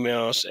can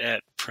email us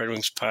at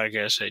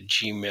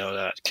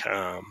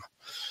PredWingsPodcast@gmail.com.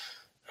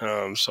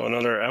 So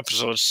another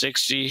episode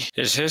 60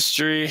 is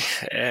history,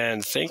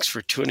 and thanks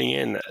for tuning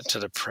in to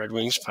the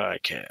PredWings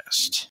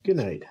Podcast. Good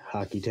night,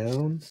 Hockey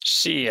Town.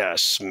 See ya,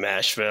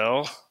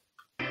 Smashville.